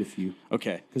at least get a few.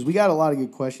 Okay. Because we got a lot of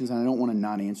good questions, and I don't want to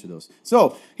not answer those.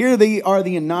 So here they are,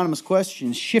 the anonymous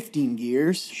questions. Shifting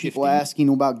gears. People asking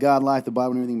about God, life, the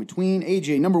Bible, and everything in between.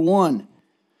 AJ, number one.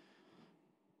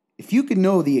 If you could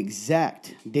know the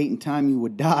exact date and time you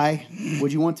would die,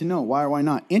 would you want to know? Why or why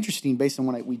not? Interesting, based on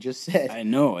what we just said. I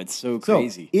know it's so So,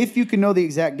 crazy. if you could know the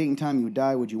exact date and time you would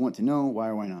die, would you want to know? Why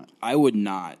or why not? I would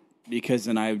not, because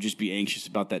then I would just be anxious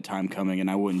about that time coming, and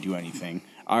I wouldn't do anything.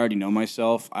 I already know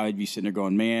myself. I would be sitting there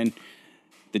going, man,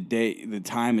 the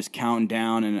time is counting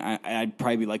down, and I'd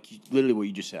probably be like literally what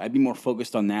you just said. I'd be more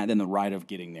focused on that than the ride of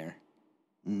getting there.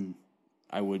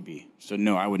 I would be. So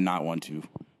no, I would not want to.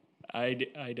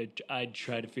 I'd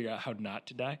try to figure out how not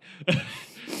to die.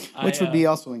 Which would be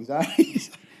also anxiety.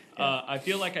 I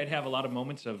feel like I'd have a lot of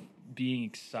moments of being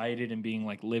excited and being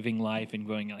like living life and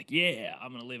going like, yeah,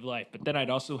 I'm gonna live life. But then I'd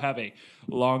also have a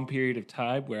long period of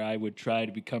time where I would try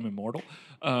to become immortal,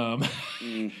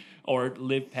 or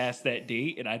live past that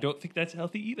date, and I don't think that's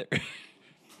healthy either.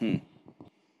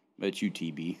 Bet you,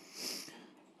 TB.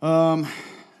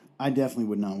 I definitely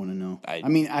would not want to know. I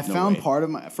no found way. part of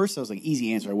my. At first, I was like,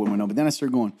 easy answer, I wouldn't want to know. But then I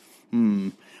started going,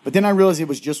 But then I realized it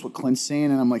was just what Clint's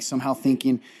saying, and I'm like somehow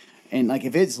thinking, and like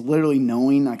if it's literally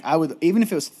knowing, like I would, even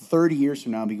if it was 30 years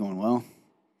from now, I'd be going, well,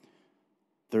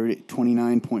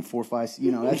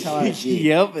 29.45, that's how I would be.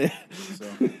 Yep. So.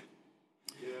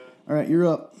 All right, you're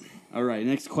up. All right,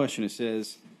 next question. It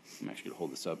says, I'm actually going to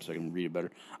hold this up so I can read it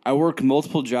better. I work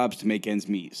multiple jobs to make ends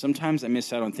meet. Sometimes I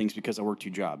miss out on things because I work 2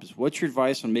 jobs. What's your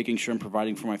advice on making sure I'm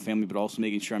providing for my family, but also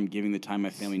making sure I'm giving the time my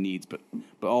family needs, but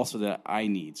also that I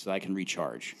need so that I can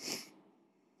recharge?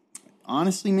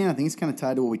 Honestly, man, I think it's kind of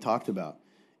tied to what we talked about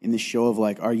in the show of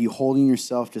like, are you holding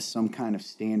yourself to some kind of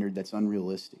standard that's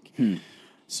unrealistic?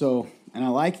 So, and I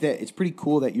like that. It's pretty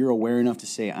cool that you're aware enough to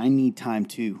say, I need time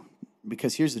too.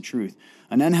 Because here's the truth.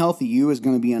 An unhealthy you is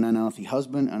going to be an unhealthy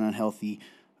husband, an unhealthy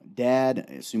dad,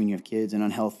 assuming you have kids, an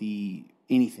unhealthy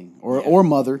anything. Or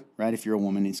mother, right? If you're a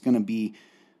woman, you're going to be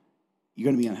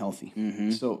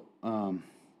unhealthy. So,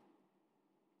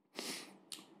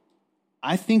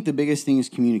 I think the biggest thing is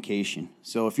communication.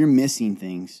 So if you're missing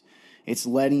things, it's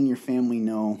letting your family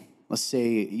know. Let's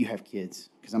say you have kids,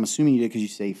 because I'm assuming you did because you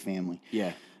say family.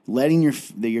 Yeah. Letting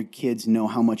your kids know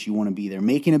how much you want to be there,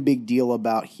 making a big deal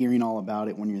about hearing all about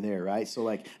it when you're there, right? So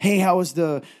like, hey, how was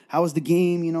the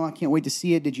game? I can't wait to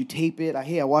see it. Did you tape it?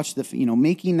 I watched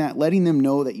making that, letting them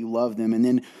know that you love them, and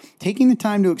then taking the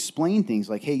time to explain things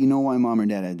like, hey, why mom or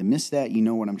dad had to miss that? You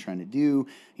know what I'm trying to do.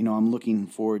 I'm looking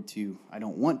forward to. I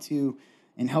don't want to,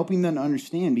 and helping them to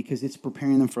understand because it's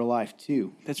preparing them for life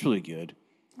too. That's really good.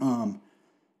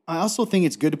 I also think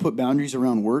it's good to put boundaries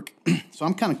around work. So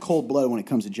I'm kind of cold-blooded when it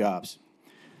comes to jobs.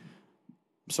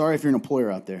 I'm sorry if you're an employer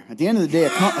out there. At the end of the day, a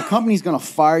company's going to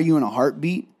fire you in a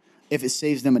heartbeat if it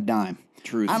saves them a dime.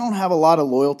 Truth. I don't have a lot of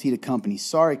loyalty to companies.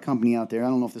 Sorry, company out there. I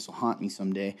don't know if this will haunt me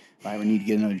someday if I ever need to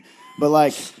get another. But,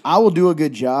 like, I will do a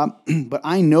good job, but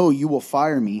I know you will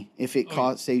fire me if it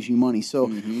saves you money. So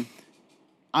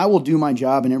I will do my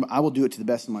job, and I will do it to the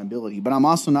best of my ability. But I'm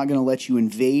also not going to let you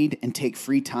invade and take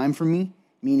free time from me.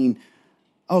 Meaning,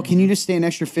 can you just stay an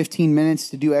extra 15 minutes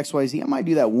to do X, Y, Z? I might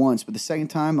do that once, but the second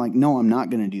time, like, no, I'm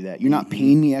not going to do that. You're not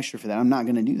paying me extra for that. I'm not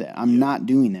going to do that. I'm not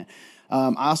doing that.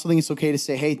 I also think it's okay to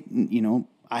say, hey,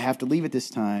 I have to leave at this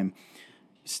time.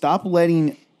 Stop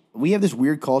letting – we have this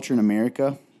weird culture in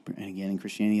America, and again, in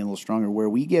Christianity a little stronger, where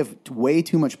we give way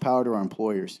too much power to our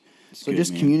employers. So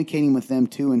just communicating with them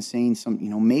too and saying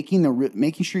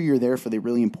making sure you're there for the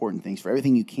really important things, for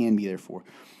everything you can be there for.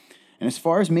 And as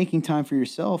far as making time for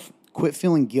yourself, quit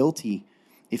feeling guilty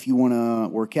if you want to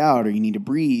work out or you need to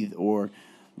breathe or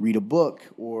read a book.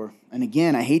 And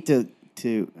again, I hate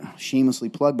to shamelessly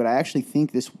plug, but I actually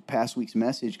think this past week's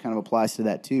message kind of applies to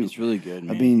that too. It's really good,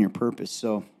 man. Of being in your purpose.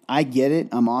 So I get it.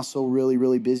 I'm also really,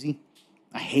 really busy.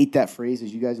 I hate that phrase,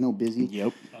 as you guys know, busy.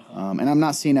 Yep. And I'm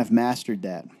not saying I've mastered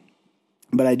that.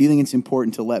 But I do think it's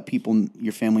important to let people,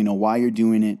 your family, know why you're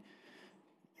doing it.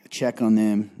 Check on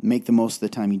them. Make the most of the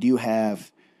time you do have,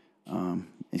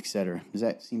 etc. Does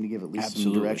that seem to give at least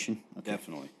some direction? Okay.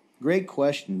 Definitely. Great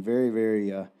question. Very,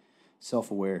 very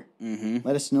self-aware.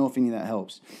 Let us know if any of that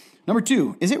helps. Number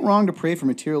 2, is it wrong to pray for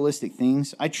materialistic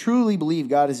things? I truly believe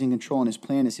God is in control and His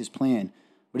plan is His plan.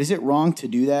 But is it wrong to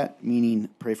do that, meaning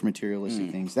pray for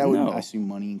materialistic things? That would, I assume,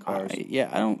 money and cars. I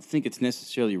don't think it's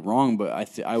necessarily wrong, but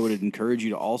I would encourage you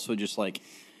to also just, like,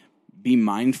 be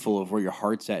mindful of where your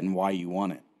heart's at and why you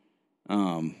want it.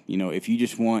 If you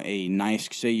just want a nice,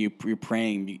 say you're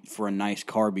praying for a nice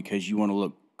car because you want to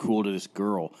look cool to this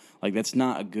girl, like, that's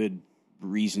not a good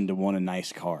reason to want a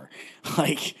nice car.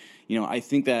 Like, I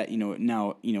think that,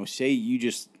 now, say you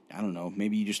just, I don't know,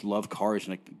 maybe you just love cars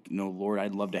and, like, Lord,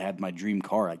 I'd love to have my dream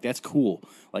car. Like, that's cool.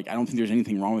 Like, I don't think there's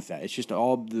anything wrong with that. It's just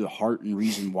all the heart and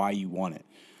reason why you want it.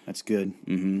 That's good.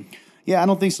 Yeah, I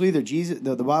don't think so either. Jesus,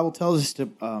 the Bible tells us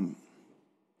to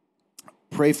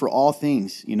pray for all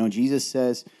things. Jesus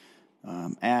says,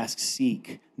 ask,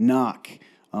 seek, knock,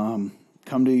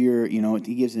 come to your,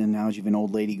 he gives an analogy of an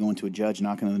old lady going to a judge,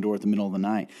 knocking on the door at the middle of the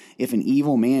night. If an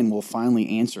evil man will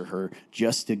finally answer her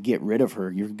just to get rid of her,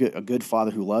 a good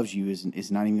father who loves you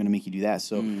is not even going to make you do that.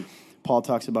 So Paul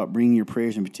talks about bringing your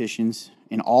prayers and petitions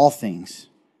in all things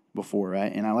before,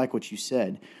 right? And I like what you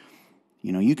said.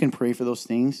 You can pray for those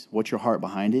things. What's your heart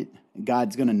behind it?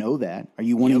 God's going to know that. Are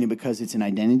you wanting it because it's an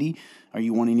identity? Are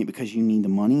you wanting it because you need the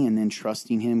money and then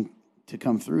trusting Him to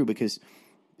come through? Because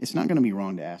it's not going to be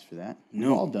wrong to ask for that. No.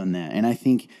 We've all done that. And I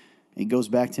think it goes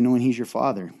back to knowing He's your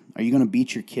Father. Are you going to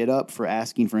beat your kid up for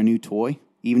asking for a new toy,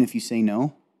 even if you say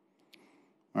no?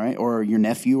 All right? Or your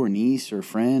nephew or niece or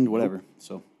friend, whatever.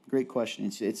 So, great question.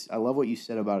 It's I love what you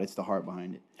said about it's the heart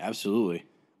behind it. Absolutely.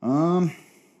 I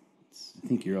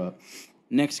think you're up.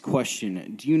 Next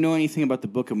question. Do you know anything about the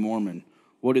Book of Mormon?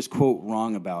 What is, quote,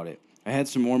 wrong about it? I had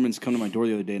some Mormons come to my door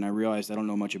the other day, and I realized I don't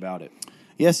know much about it.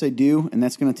 Yes, I do, and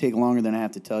that's going to take longer than I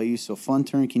have to tell you. So, Fun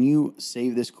Turn, can you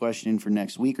save this question for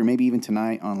next week or maybe even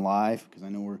tonight on live? Because I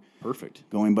know we're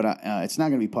going, but it's not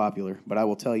going to be popular. But I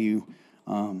will tell you,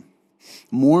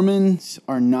 Mormons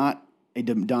are not a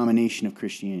domination of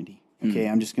Christianity. Okay,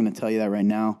 I'm just going to tell you that right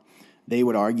now. They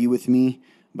would argue with me,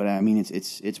 but I mean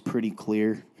it's pretty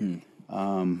clear.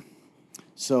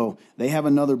 So they have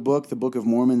another book, the Book of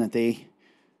Mormon, that they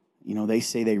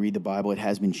say they read the Bible. It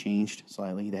has been changed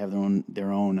slightly. They have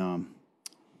their own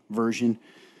version.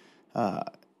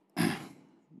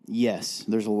 Yes,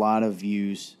 there's a lot of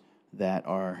views that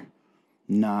are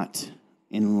not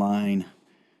in line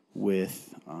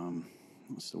with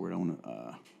what's the word I want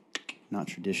to not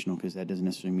traditional, because that doesn't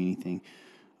necessarily mean anything.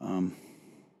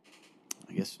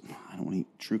 I guess I don't want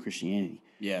true Christianity.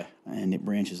 Yeah. And it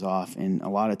branches off. And a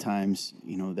lot of times,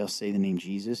 they'll say the name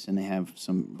Jesus and they have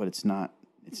but it's not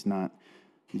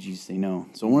the Jesus they know.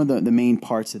 So one of the main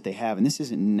parts that they have, and this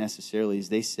isn't necessarily, is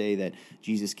they say that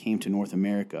Jesus came to North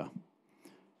America,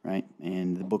 right?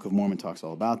 And the Book of Mormon talks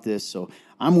all about this. So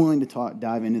I'm willing to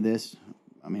dive into this.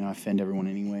 I mean, I offend everyone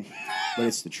anyway, but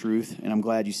it's the truth. And I'm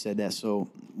glad you said that. So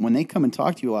when they come and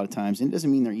talk to you a lot of times, it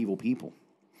doesn't mean they're evil people.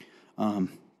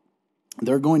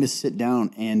 They're going to sit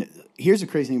down, and here's the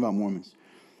crazy thing about Mormons.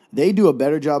 They do a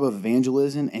better job of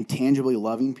evangelism and tangibly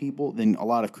loving people than a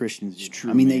lot of Christians do. It's true,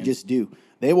 I mean, man. They just do.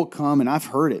 They will come, and I've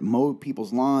heard it, mow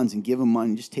people's lawns and give them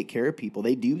money and just take care of people.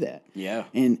 They do that. Yeah.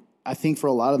 And I think for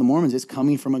a lot of the Mormons, it's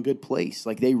coming from a good place.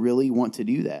 Like, they really want to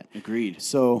do that. Agreed.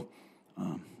 So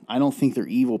I don't think they're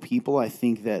evil people. I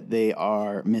think that they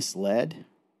are misled.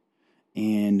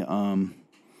 And,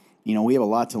 we have a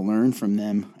lot to learn from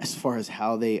them as far as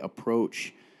how they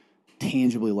approach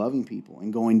tangibly loving people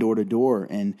and going door to door.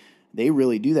 And they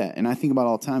really do that. And I think about it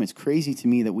all the time. It's crazy to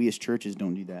me that we as churches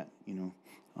don't do that,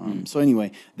 So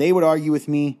anyway, they would argue with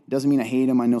me. Doesn't mean I hate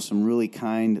them. I know some really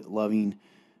kind, loving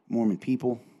Mormon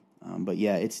people. But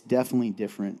yeah, it's definitely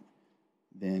different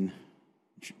than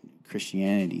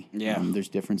Christianity. Yeah. There's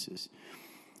differences.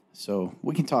 So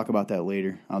we can talk about that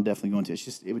later. I'll definitely go into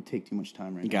it. It would take too much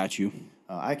time right now. Got you.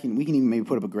 We can even maybe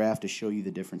put up a graph to show you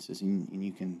the differences, and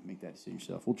you can make that decision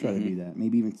yourself. We'll try to do that,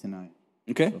 maybe even tonight.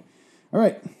 Okay. So, all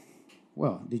right.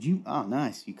 Well, did you? Oh,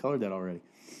 nice. You colored that already.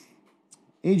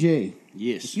 AJ.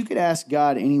 Yes. If you could ask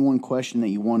God any one question that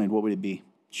you wanted, what would it be?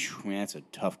 Man, that's a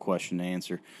tough question to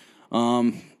answer.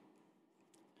 I'd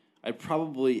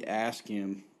probably ask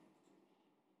him,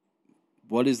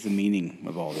 what is the meaning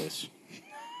of all this?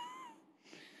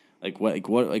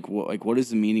 What is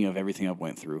the meaning of everything I've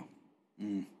went through?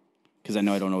 Because I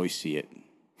know I don't always see it.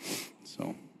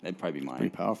 So that'd probably be mine.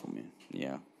 Pretty powerful, man.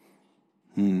 Yeah.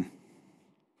 I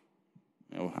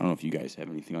don't know if you guys have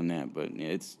anything on that, but yeah,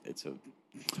 it's a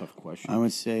Tough question. I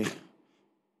would say,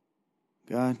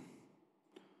 God,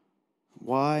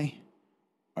 why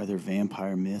are there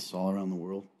vampire myths all around the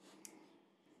world?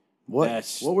 What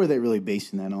were they really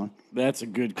basing that on? That's a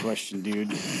good question, dude.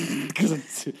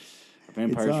 Because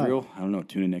vampires odd. real? I don't know.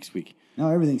 Tune in next week. No,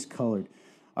 everything's colored.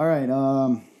 All right,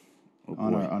 on boy.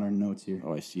 our notes here.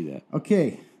 Oh, I see that.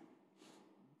 Okay.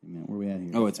 Man, where are we at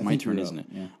here? Oh, it's I my think turn, you're isn't up.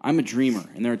 it? Yeah. I'm a dreamer,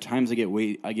 and there are times I get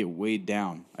weighed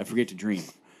down. I forget to dream.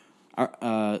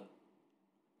 I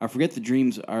forget the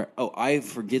dreams are. Oh, I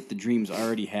forget the dreams I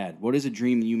already had. What is a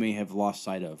dream you may have lost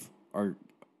sight of, or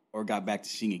got back to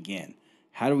seeing again?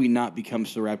 How do we not become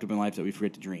so wrapped up in life that we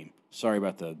forget to dream? Sorry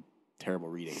about the terrible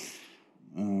reading.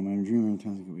 I'm a dreamer.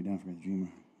 Times I get way down, forget the dreamer.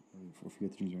 Or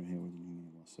forget the dreams I already had. What is a dream you may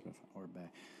have lost sight of, or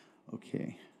back?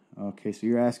 Okay. So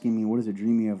you're asking me, what is a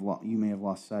dream you may have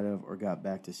lost sight of, or got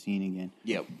back to seeing again?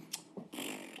 Yep.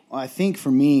 Well, I think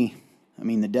for me,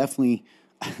 definitely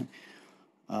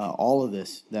all of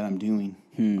this that I'm doing,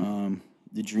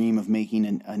 the dream of making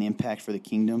an impact for the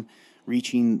kingdom,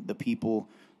 reaching the people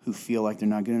who feel like they're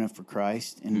not good enough for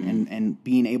Christ, and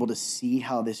being able to see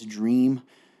how this dream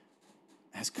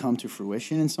has come to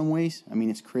fruition in some ways. I mean,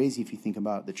 it's crazy if you think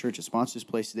about the church that sponsors this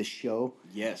place, this show.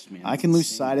 Yes, man. I can lose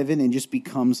sight of it, and it just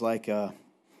becomes like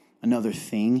another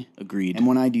thing. Agreed. And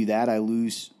when I do that, I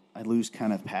lose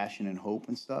kind of passion and hope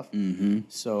and stuff. Mm-hmm.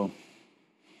 So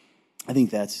I think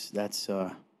that's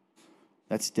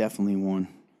definitely one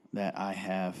that I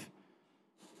have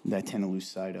that I tend to lose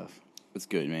sight of. That's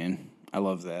good, man. I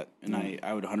love that. And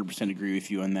I would 100% agree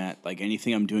with you on that. Like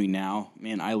anything I'm doing now,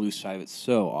 man, I lose sight of it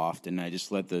so often. I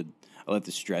just let the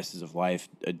stresses of life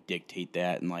dictate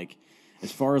that. And like, as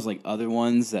far as like other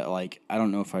ones that like, I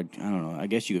don't know. I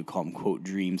guess you could call them quote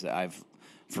dreams that I've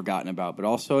forgotten about, but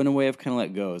also in a way I've kind of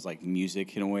let go is like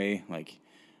music in a way. Like,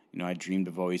 you know, I dreamed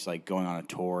of always like going on a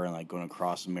tour and like going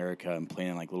across America and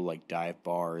playing like little like dive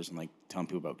bars and like telling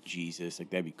people about Jesus.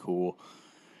 Like that'd be cool.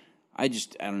 I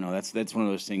don't know. That's one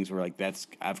of those things where like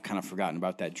I've kind of forgotten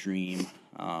about that dream.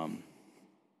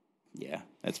 Yeah,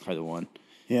 that's probably the one.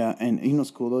 Yeah, and you know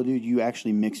what's cool though, dude? You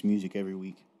actually mix music every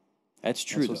week. That's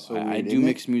true. That's though. so I weird, do isn't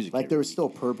mix it? music. Like every there was week. still a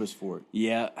purpose for it.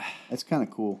 Yeah. That's kind of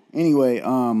cool. Anyway,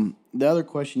 the other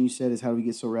question you said is how do we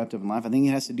get so wrapped up in life? I think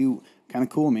it has to do kind of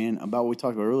cool, man, about what we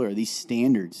talked about earlier. These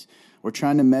standards. We're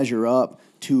trying to measure up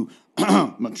to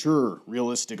mature,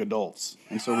 realistic adults,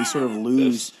 and so we sort of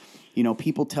lose. You know,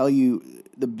 people tell you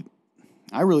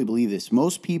I really believe this.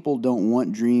 Most people don't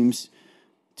want dreams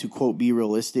to, quote, be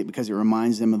realistic because it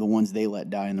reminds them of the ones they let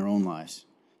die in their own lives.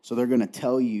 So they're going to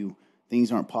tell you things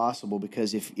aren't possible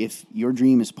because if your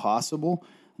dream is possible,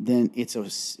 then it's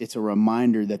a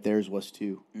reminder that theirs was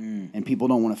too. And people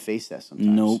don't want to face that sometimes.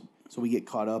 Nope. So we get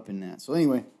caught up in that. So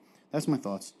anyway, that's my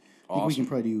thoughts. I think we Awesome. can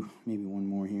probably do maybe one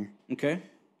more here. Okay.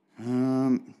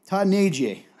 Todd and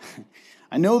AJ.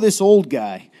 I know this old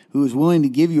guy who is willing to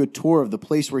give you a tour of the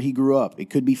place where he grew up. It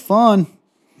could be fun.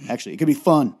 Actually, it could be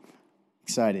fun.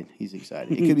 Excited. He's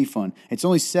excited. It could be fun. It's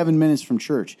only 7 minutes from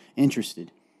church.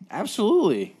 Interested.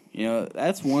 Absolutely. You know,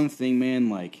 that's one thing, man.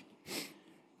 Like,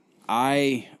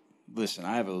 I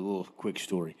have a little quick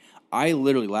story. I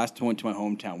literally, last time I went to my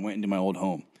hometown, went into my old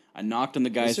home. I knocked on the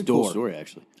guy's It's a door. cool story,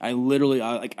 actually.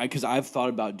 Because I've thought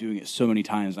about doing it so many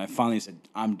times, and I finally said,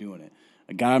 I'm doing it.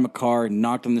 I got out of my car,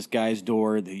 knocked on this guy's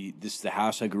door. This is the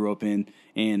house I grew up in,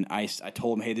 and I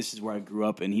told him, hey, this is where I grew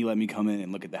up, and he let me come in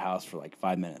and look at the house for like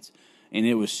 5 minutes. And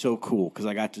it was so cool because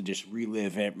I got to just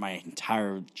relive my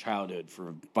entire childhood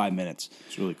for 5 minutes.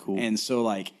 It's really cool. And so,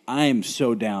 like, I am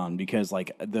so down because,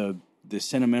 like, the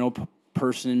sentimental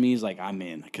person in me is like, I'm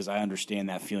in because I understand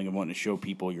that feeling of wanting to show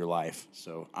people your life.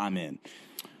 So I'm in.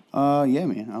 Yeah,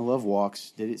 man. I love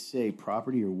walks. Did it say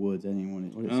property or woods? I didn't even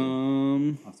want to. What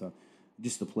did it say?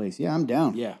 Just the place. Yeah, I'm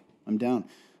down. Yeah. I'm down.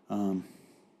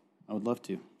 I would love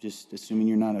to. Just assuming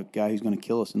you're not a guy who's going to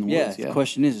kill us in the woods. Yeah. The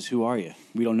question is who are you?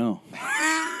 We don't know.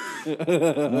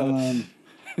 I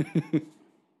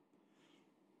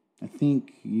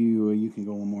think you can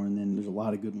go one more, and then there's a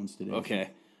lot of good ones today.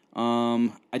 Okay.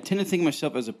 I tend to think of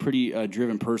myself as a pretty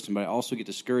driven person, but I also get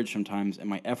discouraged sometimes, and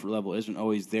my effort level isn't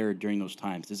always there during those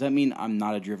times. Does that mean I'm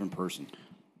not a driven person?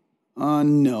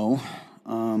 No.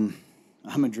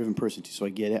 I'm a driven person too, so I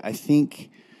get it. I think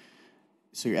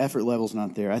so. Your effort level's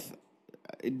not there.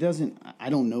 It doesn't. I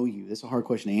don't know you. That's a hard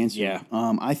question to answer. Yeah.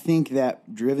 I think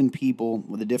that driven people,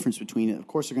 with the difference between it, of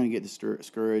course they're going to get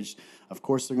discouraged. Of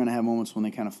course they're going to have moments when they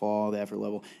kind of fall the effort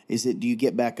level. Do you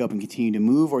get back up and continue to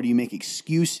move, or do you make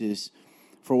excuses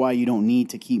for why you don't need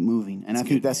to keep moving? And I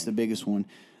think that's the biggest one.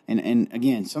 And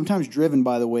again, sometimes driven,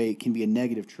 by the way, can be a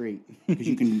negative trait because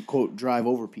you can, quote, drive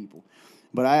over people.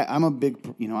 But I'm a big,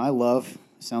 I love,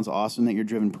 sounds awesome that you're a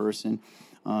driven person.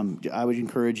 I would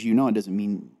encourage you, no, it doesn't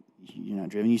mean you're not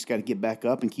driven. You just got to get back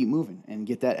up and keep moving and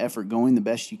get that effort going the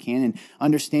best you can. And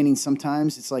understanding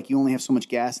sometimes it's like you only have so much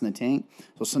gas in the tank.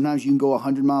 So sometimes you can go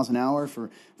 100 miles an hour for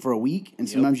a week, and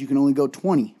sometimes you can only go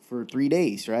 20 for 3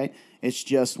 days, right? It's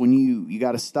just when you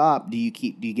got to stop, do you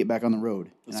get back on the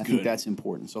road? And I think that's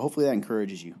important. So hopefully that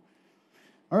encourages you.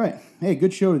 All right. Hey,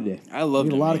 good show today. I loved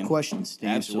it, a lot man. of questions to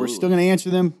answer. Absolutely. We're still going to answer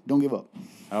them. Don't give up.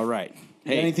 All right.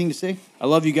 Hey, got anything to say? I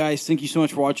love you guys. Thank you so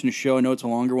much for watching the show. I know it's a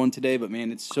longer one today, but, man,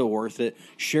 it's so worth it.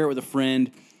 Share it with a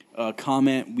friend.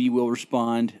 Comment. We will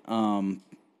respond. Other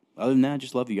than that, I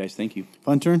just love you guys. Thank you.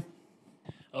 Fun turn?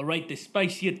 All right, the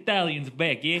spicy Italian's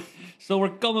back, yeah? So we're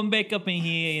coming back up in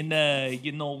here, and,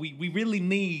 we really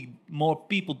need more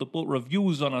people to put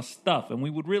reviews on our stuff, and we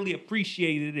would really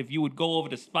appreciate it if you would go over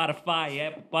to Spotify,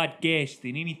 Apple Podcast,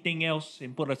 and anything else,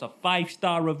 and put us a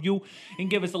 5-star review, and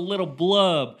give us a little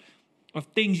blurb of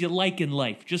things you like in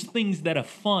life, just things that are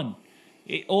fun,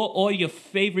 or your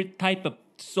favorite type of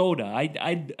soda.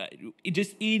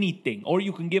 Just anything. Or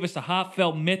you can give us a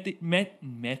heartfelt method.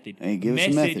 Hey, give us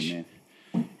a method, man.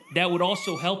 That would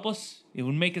also help us. It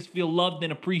would make us feel loved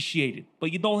and appreciated.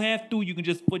 But you don't have to. You can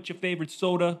just put your favorite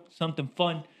soda, something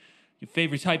fun, your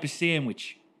favorite type of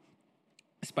sandwich.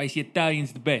 Spicy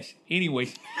Italian's the best.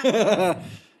 Anyways,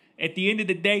 at the end of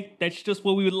the day, that's just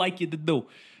what we would like you to do.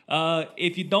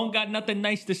 If you don't got nothing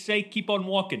nice to say, keep on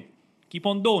walking. Keep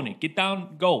on doing it. Get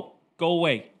down, go. Go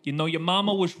away. Your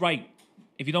mama was right.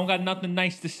 If you don't got nothing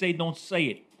nice to say, don't say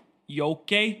it. You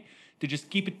okay? To just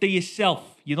keep it to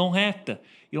yourself. You don't have to.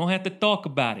 You don't have to talk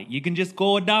about it. You can just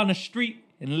go down the street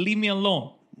and leave me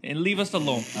alone. And leave us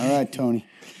alone. All right, Tony.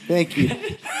 Thank you.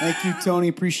 Thank you, Tony.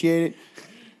 Appreciate it.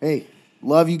 Hey,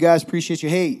 love you guys. Appreciate you.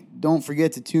 Hey, don't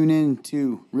forget to tune in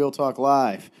to Real Talk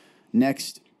Live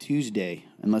next Tuesday,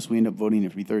 unless we end up voting it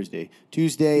to be Thursday.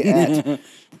 Tuesday at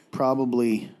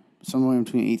probably somewhere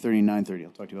between 8:30 and 9:30.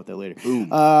 I'll talk to you about that later.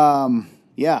 Boom.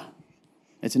 Yeah.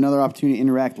 It's another opportunity to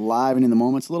interact live and in the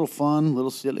moment. It's a little fun, a little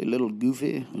silly, a little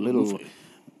goofy, a little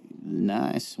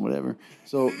nice, whatever.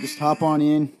 So just hop on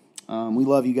in. We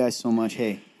love you guys so much.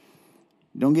 Hey,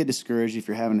 don't get discouraged if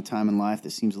you're having a time in life that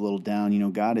seems a little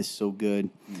down. God is so good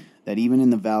that even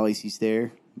in the valleys, He's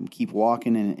there. Keep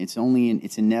walking, and it's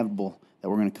inevitable that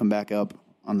we're going to come back up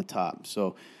on the top.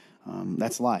 So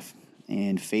that's life.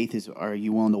 And faith is, are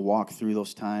you willing to walk through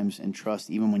those times and trust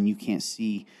even when you can't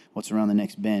see what's around the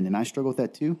next bend? And I struggle with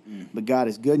that too. But God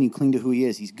is good, and you cling to who He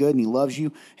is. He's good, and He loves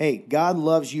you. Hey, God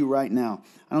loves you right now.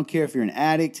 I don't care if you're an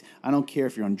addict. I don't care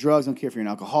if you're on drugs. I don't care if you're an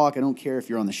alcoholic. I don't care if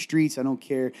you're on the streets. I don't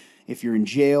care if you're in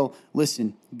jail.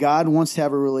 Listen, God wants to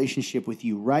have a relationship with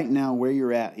you right now where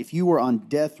you're at. If you were on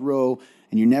death row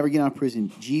and you're never getting out of prison,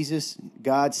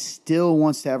 God still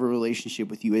wants to have a relationship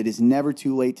with you. It is never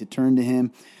too late to turn to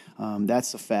Him.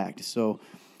 That's a fact. So,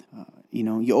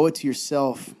 you owe it to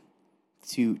yourself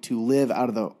to live out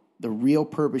of the real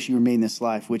purpose you were made in this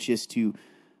life, which is to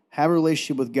have a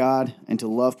relationship with God and to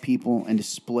love people and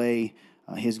display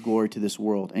His glory to this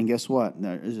world. And guess what?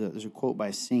 There's a quote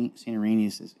by Saint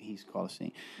Irenaeus. He's called a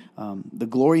saint. The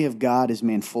glory of God is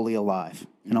man fully alive.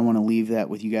 And I want to leave that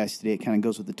with you guys today. It kind of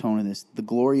goes with the tone of this. The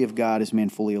glory of God is man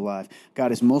fully alive.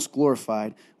 God is most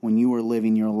glorified when you are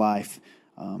living your life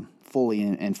fully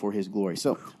and for His glory.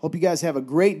 So hope you guys have a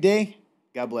great day.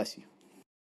 God bless you.